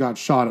one even got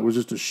shot. It was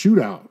just a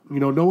shootout.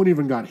 No one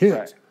even got hit.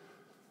 Right.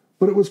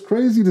 But it was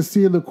crazy to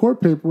see in the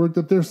court paperwork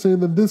that they're saying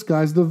that this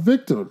guy's the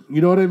victim.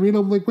 You know what I mean?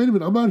 I'm like, wait a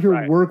minute. I'm out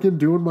here working,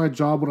 doing my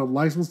job, what I'm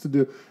licensed to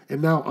do,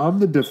 and now I'm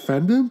the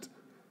defendant?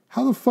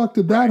 How the fuck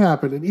did that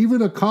happen? And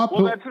even a cop...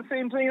 Well, that's the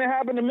same thing that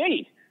happened to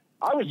me.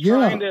 I was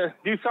trying to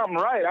do something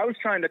right. I was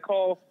trying to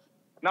call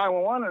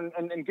 911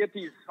 and get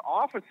these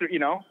officers,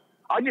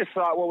 I just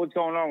thought what was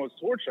going on was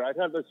torture. I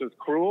thought this was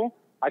cruel.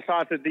 I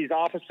thought that these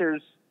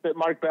officers that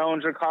Mark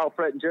Bellinger, Kyle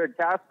Frett, and Jared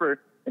Casper,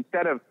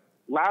 instead of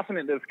laughing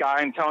at this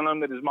guy and telling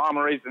him that his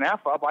mama raised an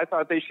F up, I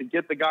thought they should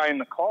get the guy in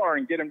the car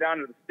and get him down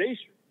to the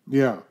station.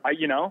 Yeah.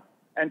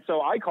 And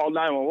so I called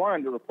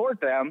 911 to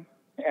report them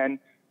and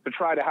to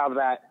try to have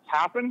that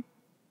happen.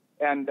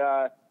 And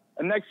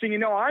next thing you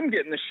know, I'm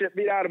getting the shit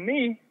beat out of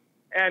me,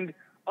 and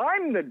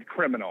I'm the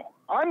criminal.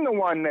 I'm the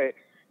one that,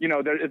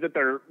 that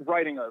they're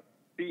writing a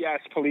BS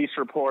police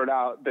report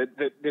out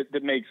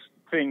that makes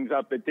things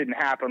up that didn't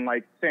happen,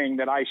 like saying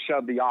that I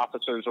shoved the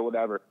officers or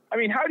whatever. I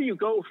mean, how do you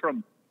go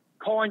from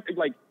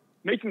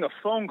making a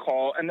phone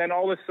call and then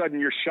all of a sudden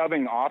you're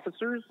shoving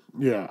officers?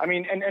 Yeah. I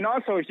mean, and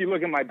also if you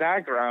look at my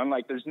background,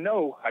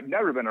 I've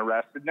never been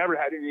arrested, never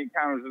had any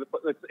encounters with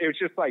it was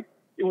just like,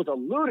 it was a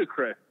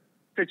ludicrous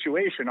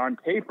situation on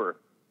paper.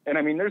 And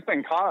I mean, there's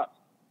been cops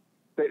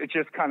that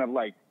just kind of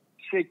like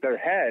shake their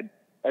head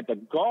at the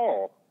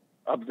gall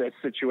of this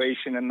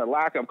situation and the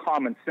lack of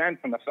common sense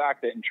and the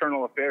fact that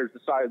Internal Affairs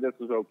decided this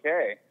was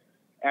okay.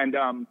 And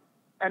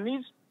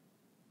these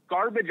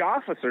garbage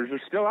officers are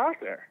still out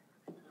there.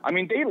 I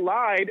mean, they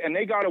lied and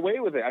they got away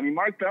with it. I mean,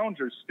 Mark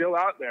Bellinger's still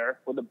out there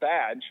with a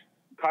badge.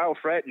 Kyle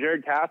Frett,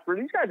 Jared Casper,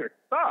 these guys are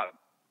thugs.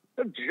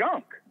 They're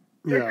junk.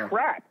 They're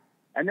crap.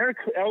 And they're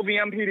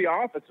LVMPD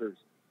officers,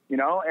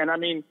 And I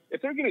mean,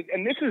 if they're going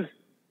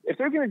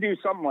to do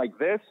something like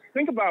this,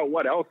 think about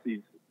what else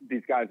these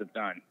guys have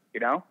done,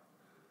 They're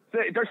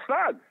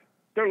thugs.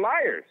 They're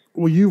liars.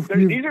 Well,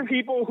 these are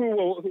people who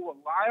will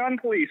lie on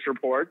police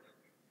reports.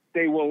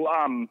 They will,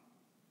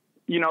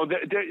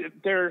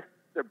 they're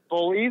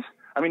bullies.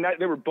 I mean,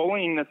 they were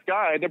bullying this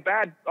guy. They're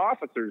bad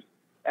officers,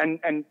 and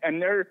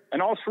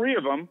all three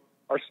of them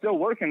are still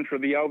working for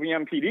the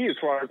LVMPD, as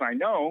far as I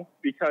know,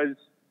 because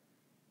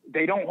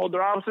they don't hold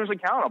their officers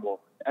accountable,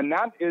 and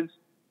that is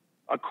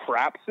a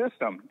crap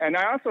system. And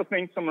I also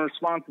think some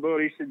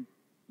responsibility should,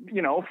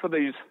 for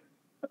these.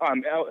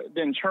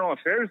 The Internal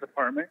Affairs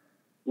Department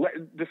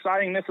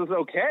deciding this is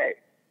okay.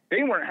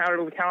 They weren't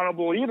held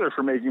accountable either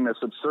for making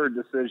this absurd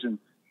decision.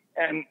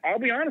 And I'll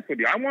be honest with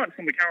you, I want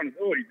some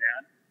accountability,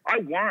 man. I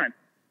want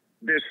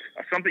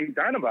something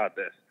done about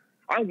this.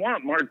 I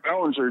want Mark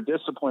Bellinger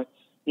disciplined.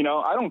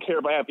 I don't care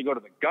if I have to go to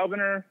the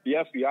governor, the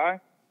FBI.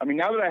 I mean,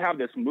 now that I have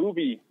this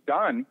movie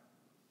done,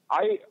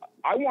 I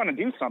want to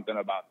do something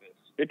about this.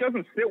 It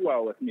doesn't sit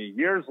well with me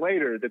years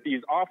later that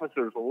these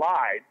officers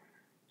lied,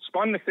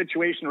 spun the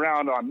situation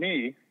around on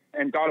me,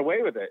 and got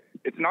away with it.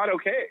 It's not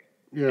okay,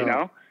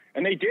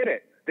 And they did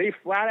it. They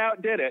flat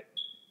out did it,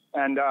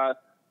 and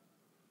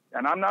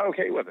I'm not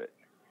okay with it,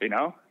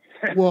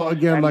 Well,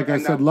 again, like I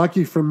said,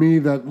 lucky for me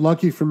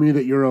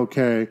that you're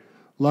okay.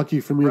 Lucky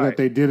for me that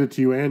they did it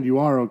to you, and you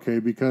are okay,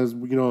 because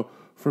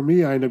for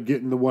me, I end up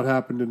getting the What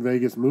Happened in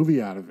Vegas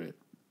movie out of it.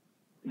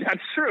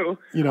 That's true.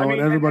 And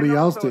everybody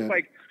else did.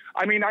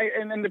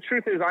 And the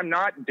truth is, I'm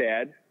not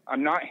dead.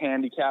 I'm not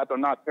handicapped.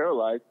 I'm not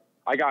paralyzed.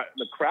 I got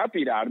the crap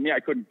beat out of me.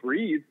 I couldn't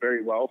breathe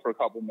very well for a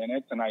couple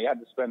minutes, and I had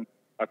to spend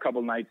a couple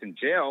nights in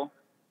jail,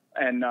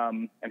 and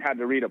had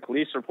to read a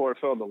police report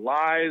filled with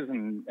lies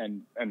and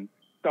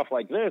stuff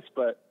like this.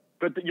 But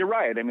you're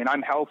right. I mean,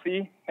 I'm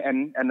healthy,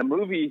 and the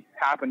movie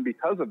happened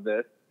because of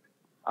this.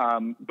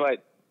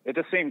 But at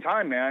the same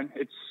time, man,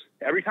 it's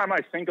every time I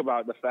think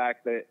about the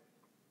fact that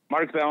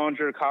Mark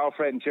Bellinger, Kyle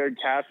Frett, and Jared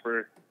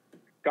Casper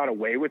got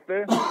away with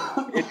this,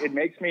 it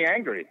makes me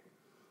angry,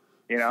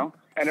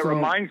 And it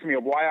reminds me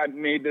of why I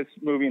made this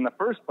movie in the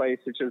first place,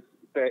 which is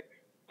that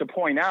to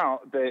point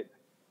out that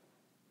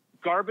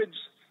garbage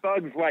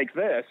thugs like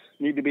this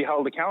need to be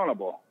held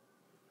accountable,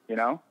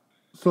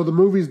 So the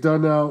movie's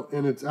done now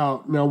and it's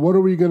out. Now, what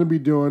are we going to be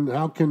doing?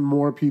 How can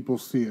more people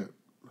see it?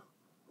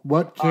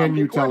 What can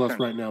you tell us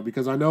right now?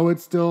 Because I know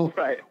it's still,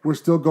 we're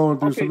still going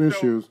through some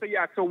issues.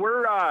 So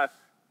we're, like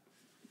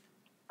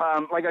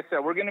I said,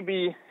 we're going to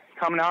be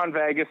coming out in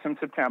Vegas in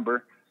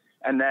September.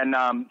 And then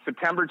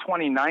September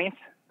 29th,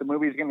 the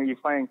movie's going to be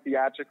playing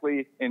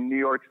theatrically in New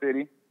York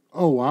City.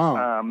 Oh,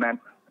 wow. And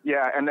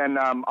then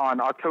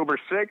on October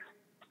 6th,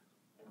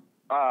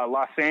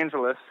 Los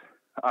Angeles.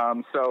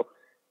 So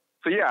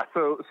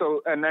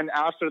and then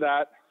after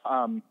that,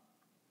 a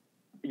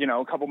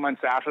couple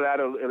months after that,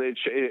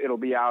 it'll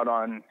be out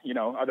on,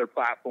 other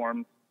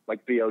platforms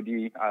like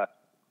VOD,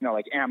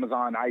 like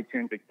Amazon,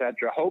 iTunes,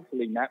 etc.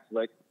 Hopefully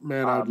Netflix.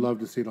 Man, I'd love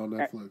to see it on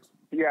Netflix.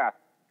 Yeah,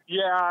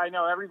 I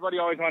know. Everybody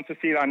always wants to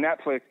see it on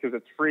Netflix because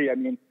it's free. I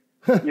mean,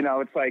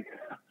 it's like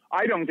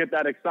I don't get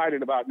that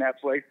excited about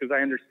Netflix because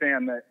I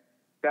understand that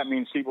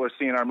means people are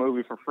seeing our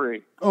movie for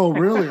free. Oh,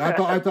 really? I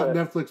thought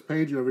Netflix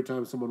paid you every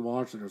time someone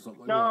watched it or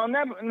something like that.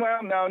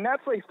 No,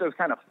 Netflix does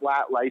kind of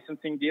flat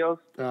licensing deals.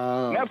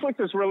 Netflix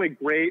is really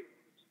great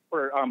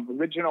for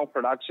original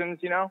productions,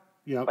 Yep.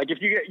 Like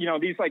if you get,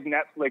 these like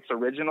Netflix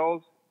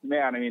originals,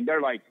 man, I mean,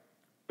 they're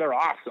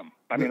awesome.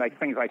 I mean, like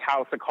things like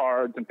House of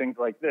Cards and things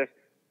like this.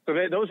 So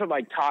those are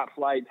like top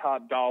flight,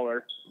 top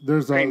dollar.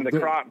 There's the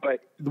crop, but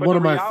one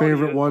of my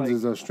favorite ones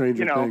is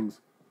Stranger Things.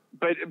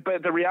 But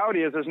the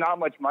reality is there's not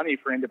much money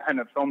for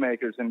independent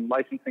filmmakers in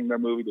licensing their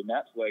movie to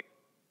Netflix.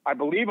 I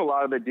believe a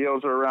lot of the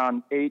deals are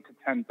around $8,000 to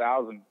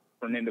 $10,000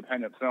 for an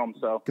independent film.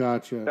 So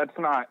gotcha.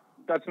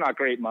 That's not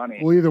great money.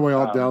 Well, either way,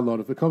 I'll download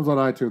it. If it comes on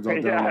iTunes, I'll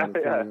download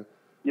it for you.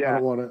 Yeah. I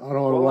don't want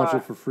to watch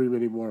it for free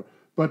anymore.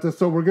 But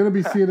so we're going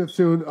to be seeing it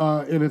soon,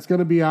 and it's going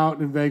to be out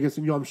in Vegas,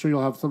 and I'm sure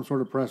you'll have some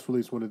sort of press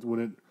release when it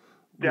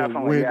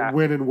definitely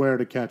when and where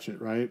to catch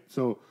it, right?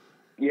 So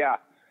yeah,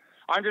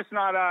 I'm just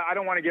not. I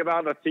don't want to give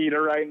out the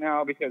theater right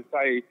now because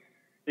I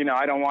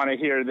don't want to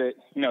hear that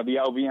the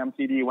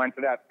LVMPD went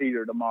to that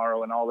theater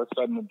tomorrow and all of a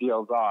sudden the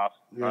deal's off.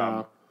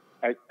 Yeah,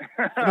 and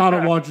I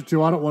don't want you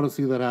to. I don't want to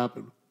see that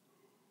happen.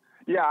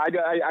 Yeah,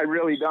 I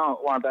really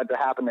don't want that to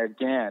happen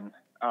again.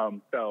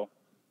 And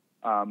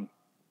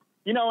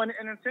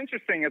it's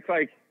interesting. It's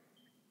like,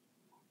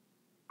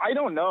 I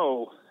don't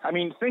know. I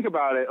mean, think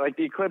about it. Like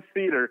the Eclipse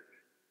Theater,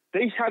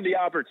 they had the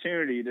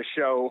opportunity to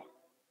show,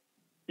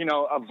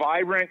 a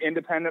vibrant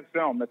independent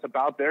film that's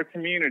about their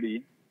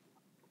community.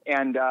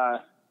 And,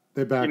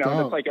 they backed out.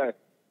 That's like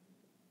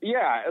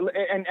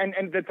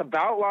and that's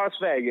about Las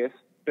Vegas,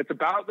 that's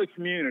about the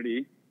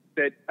community,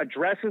 that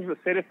addresses the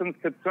citizens'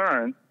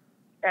 concerns.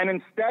 And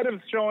instead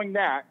of showing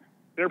that,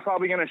 they're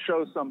probably going to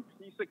show some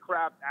piece of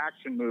crap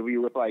action movie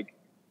with like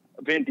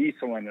Vin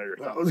Diesel in it or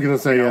something. I was going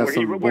to say,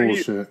 some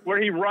bullshit.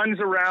 Where he runs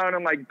around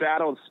and like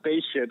battles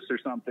spaceships or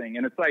something.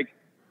 And it's like,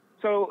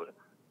 so,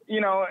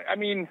 I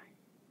mean,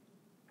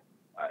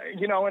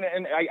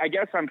 and I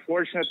guess I'm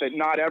fortunate that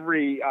not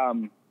every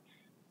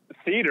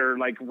theater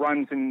like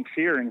runs in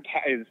fear and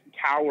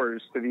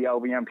cowers to the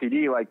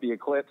LVMPD like the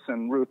Eclipse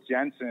and Ruth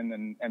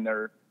Jensen and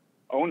their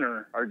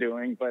owner are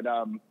doing. But,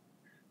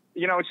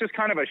 it's just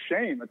kind of a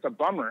shame. It's a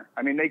bummer.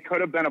 I mean, they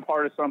could have been a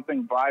part of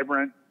something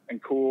vibrant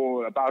and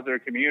cool about their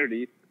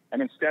community,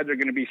 and instead they're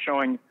going to be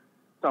showing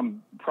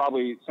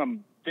probably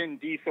some Vin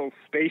Diesel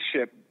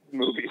spaceship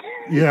movie.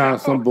 Yeah,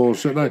 some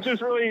bullshit. Which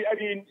is really, I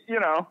mean,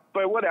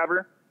 but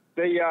whatever.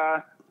 They,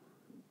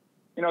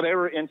 they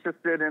were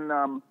interested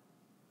in,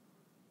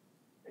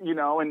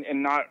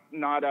 in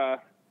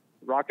not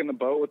rocking the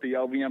boat with the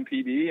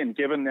LVMPD, and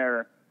given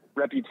their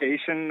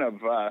reputation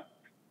of,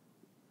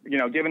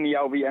 given the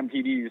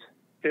LVMPD's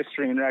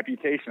history and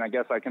reputation, I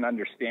guess I can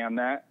understand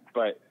that.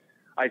 But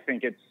I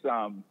think it's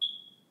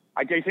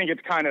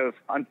kind of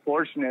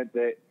unfortunate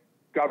that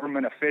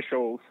government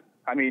officials,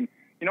 I mean,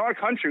 our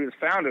country was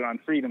founded on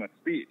freedom of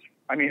speech.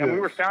 I mean, we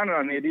were founded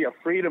on the idea of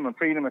freedom and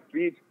freedom of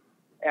speech.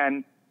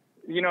 And,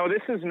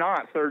 this is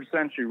not third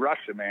century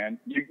Russia, man.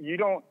 You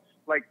don't,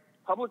 like,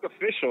 public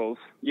officials,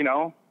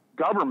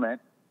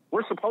 government,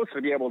 we're supposed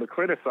to be able to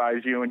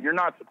criticize you, and you're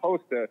not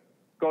supposed to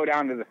go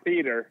down to the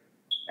theater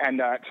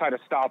and try to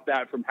stop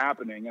that from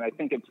happening. And I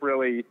think it's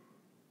really,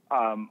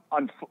 kind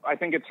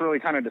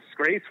of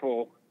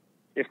disgraceful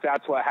if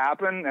that's what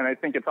happened. And I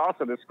think it's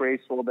also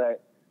disgraceful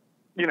that,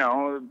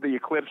 the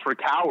Eclipse were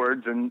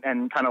cowards and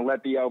kind of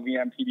let the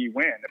LVMPD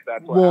win. If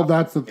that's what happened,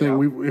 that's the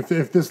thing.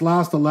 If this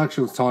last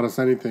election's taught us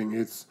anything,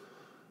 it's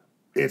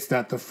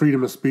that the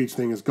freedom of speech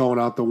thing is going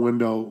out the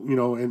window.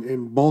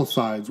 And both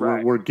sides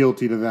were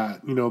guilty to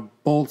that.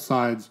 Both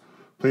sides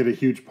played a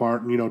huge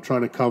part in,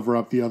 trying to cover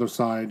up the other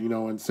side,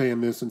 and saying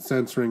this and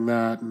censoring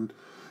that. And,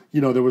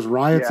 there was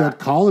riots at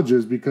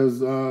colleges because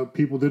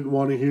people didn't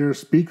want to hear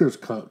speakers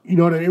come.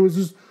 It was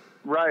just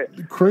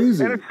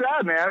crazy. And it's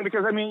sad, man,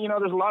 because, I mean,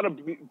 there's a lot of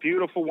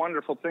beautiful,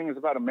 wonderful things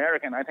about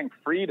America. And I think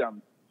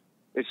freedom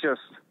is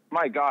just,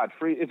 my God,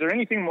 is there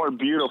anything more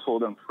beautiful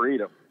than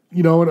freedom?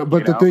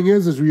 The thing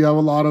is we have a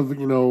lot of,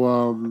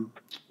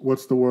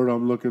 what's the word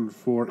I'm looking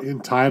for?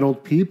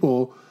 Entitled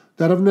people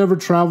that have never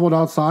traveled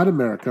outside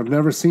America. I've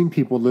never seen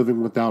people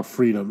living without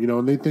freedom,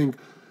 and they think,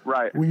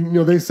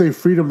 they say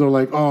freedom. They're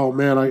like, oh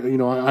man,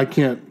 I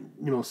can't,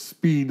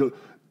 speed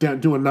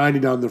doing 90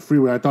 down the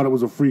freeway. I thought it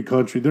was a free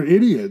country. They're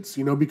idiots,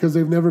 because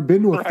they've never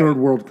been to a third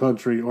world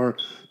country, or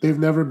they've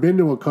never been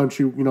to a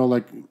country,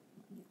 like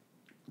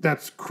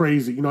that's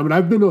crazy. I mean,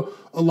 I've been to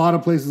a lot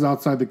of places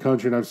outside the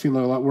country, and I've seen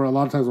a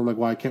lot of times I'm like,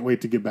 well, I can't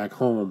wait to get back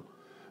home.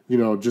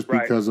 Just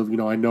because of,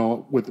 I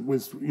know with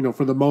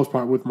for the most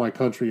part with my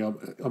country,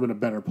 I'm in a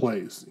better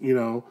place,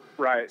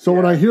 Right. So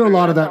when I hear a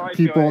lot of that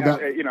people that,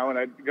 when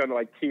I go to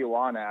like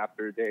Tijuana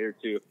after a day or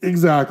two.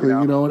 Exactly.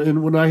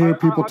 And when I hear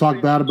people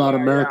talk bad about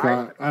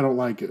America, I don't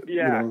like it.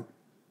 Yeah.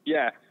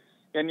 Yeah.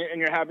 And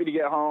you're happy to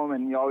get home,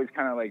 and you always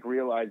kind of like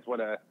realize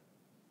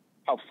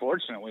how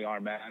fortunate we are,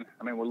 man.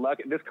 I mean, we're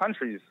lucky. This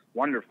country is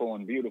wonderful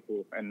and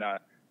beautiful, and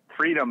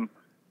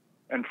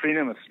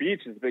freedom of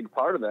speech is a big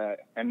part of that.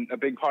 And a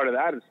big part of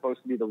that is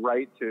supposed to be the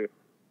right to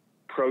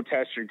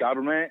protest your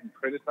government and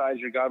criticize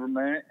your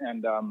government.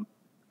 And,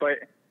 but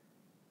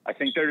I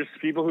think there's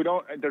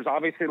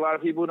obviously a lot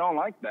of people who don't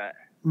like that.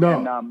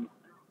 No.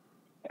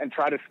 And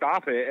try to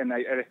stop it. And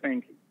I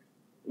think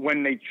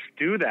when they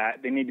do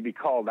that, they need to be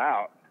called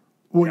out.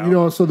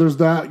 Well, so there's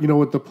that,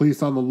 with the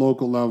police on the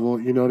local level,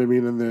 you know what I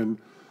mean? And then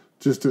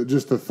just to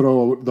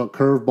throw the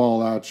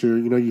curveball at you,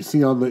 you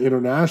see on the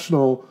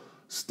international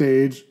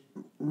stage,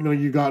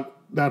 you got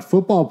that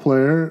football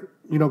player,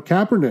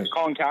 Kaepernick.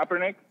 Colin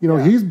Kaepernick?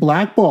 He's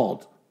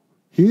blackballed.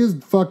 He is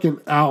fucking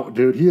out,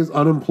 dude. He is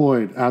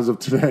unemployed as of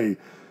today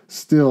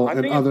still. I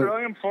think it's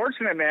really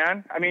unfortunate,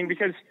 man. I mean,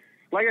 because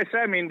like I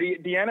said, I mean,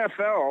 the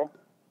NFL,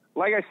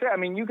 like I said, I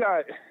mean, you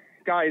got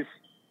guys,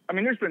 I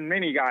mean, there's been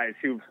many guys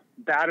who've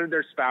battered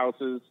their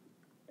spouses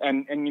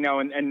and you know,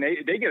 and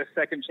they get a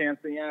second chance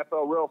in the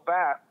NFL real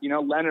fast. You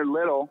know, Leonard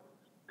Little,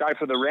 guy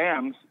for the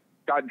Rams,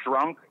 got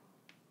drunk,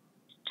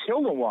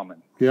 killed a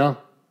woman. Yeah.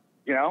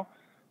 You know?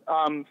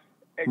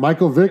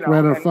 Michael Vick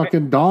ran a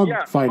fucking dog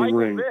fighting Michael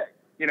ring. Vick,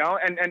 you know,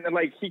 and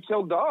like he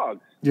killed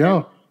dogs.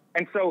 Yeah.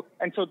 And so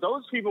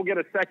those people get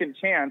a second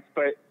chance,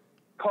 but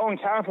Colin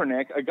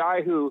Kaepernick, a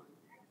guy who's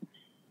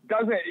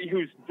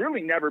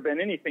really never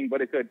been anything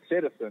but a good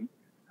citizen,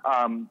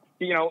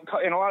 you know,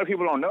 and a lot of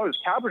people don't know this,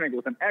 Kaepernick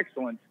was an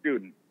excellent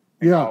student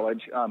in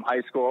college,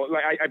 high school.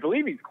 Like I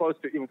believe he was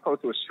close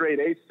to a straight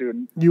A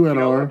student. UNR. You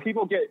know,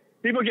 people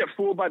get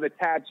fooled by the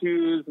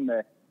tattoos and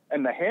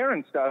the hair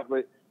and stuff,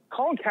 but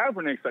Colin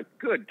Kaepernick's a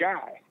good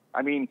guy.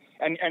 I mean,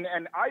 and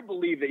I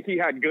believe that he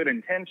had good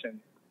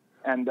intentions,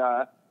 and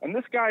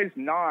this guy's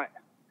not.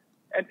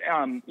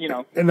 And, you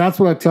know, and that's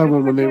what I tell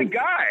them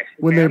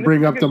when they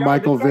bring up the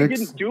Michael Vick. He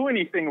didn't do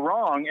anything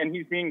wrong, and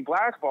he's being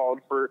blackballed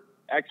for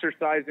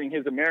exercising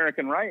his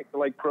American right to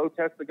like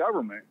protest the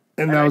government.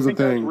 And that was the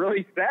thing. That's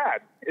really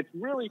sad. It's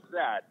really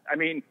sad. I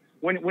mean,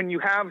 when you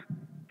have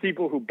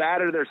people who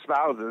batter their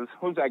spouses,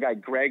 who's that guy?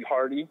 Greg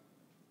Hardy,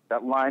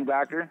 that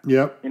linebacker.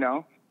 Yep. You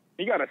know,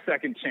 he got a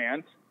second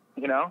chance.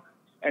 You know,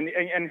 and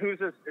who's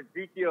this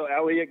Ezekiel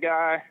Elliott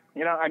guy?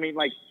 You know, I mean,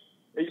 like,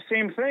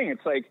 same thing.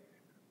 It's like.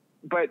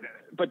 But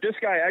this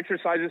guy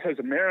exercises his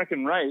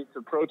American right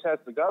to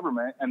protest the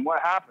government, and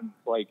what happens?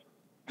 Like,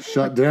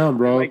 shut down,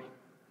 bro. Like,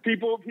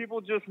 people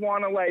just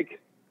want to like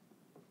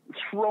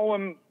throw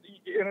him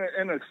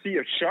in a sea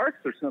of sharks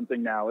or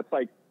something. Now it's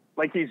like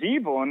he's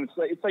evil, and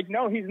it's like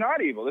no, he's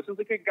not evil. This is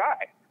a good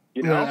guy.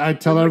 You know, I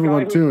tell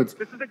everyone too. This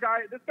is a guy.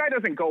 This guy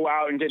doesn't go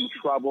out and get in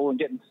trouble and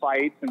get in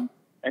fights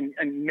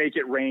and make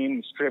it rain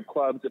in strip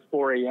clubs at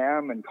 4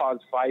 a.m. and cause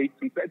fights.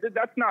 And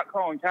that's not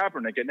Colin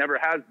Kaepernick. It never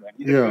has been.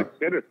 He's a good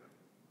citizen.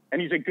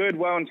 And he's a good,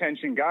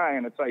 well-intentioned guy.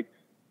 And it's like,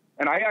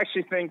 and I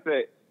actually think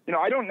that, you know,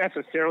 I don't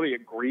necessarily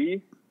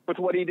agree with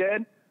what he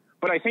did,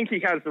 but I think he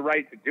has the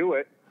right to do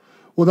it.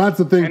 Well, that's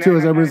the thing too,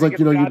 is everybody's like,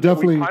 you know, you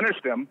definitely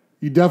punished him.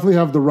 You definitely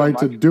have the right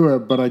to do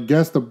it, but I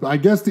guess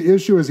the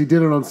issue is he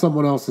did it on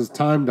someone else's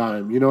time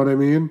dime. You know what I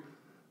mean?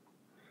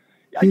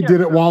 He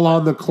did it while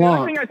on the clock.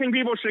 The other thing I think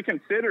people should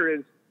consider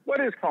is, what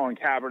is Colin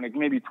Kaepernick?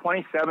 Maybe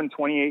 27,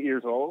 28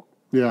 years old?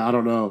 Yeah, I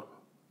don't know.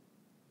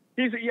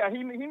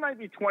 He might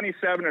be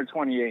 27 or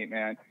 28,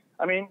 man.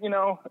 I mean, you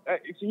know,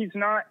 he's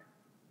not,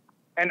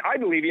 and I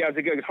believe he has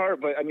a good heart,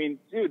 but I mean,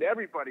 dude,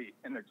 everybody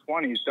in their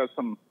 20s does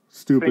some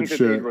stupid things shit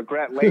that they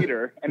regret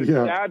later, and it's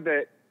sad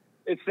that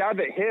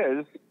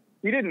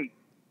he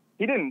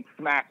didn't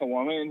smack a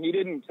woman, he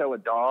didn't kill a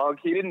dog,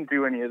 he didn't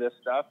do any of this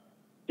stuff.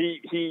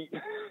 He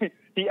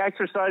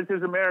exercised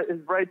his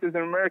rights as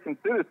an American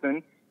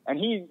citizen, and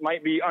he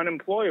might be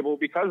unemployable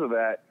because of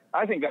that.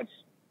 I think that's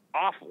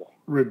awful.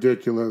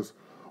 Ridiculous.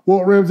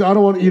 Well, Ramsey, I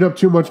don't want to eat up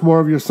too much more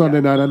of your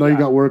Sunday night. I know you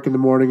got work in the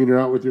morning and you're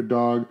out with your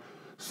dog.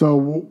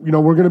 So, you know,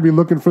 we're going to be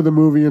looking for the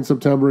movie in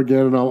September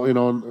again,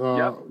 and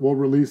we'll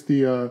release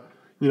the,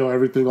 you know,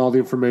 everything, all the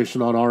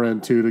information on our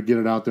end too to get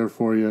it out there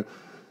for you.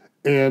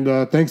 And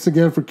thanks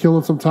again for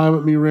killing some time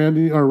with me,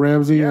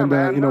 Ramsey. Yeah, and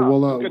man, you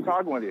know, good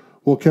talking with you.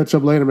 We'll catch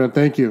up later, man.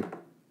 Thank you.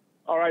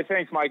 All right,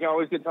 thanks, Mike.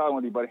 Always good talking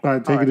with you, buddy. All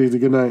right, take it easy.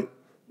 Good night.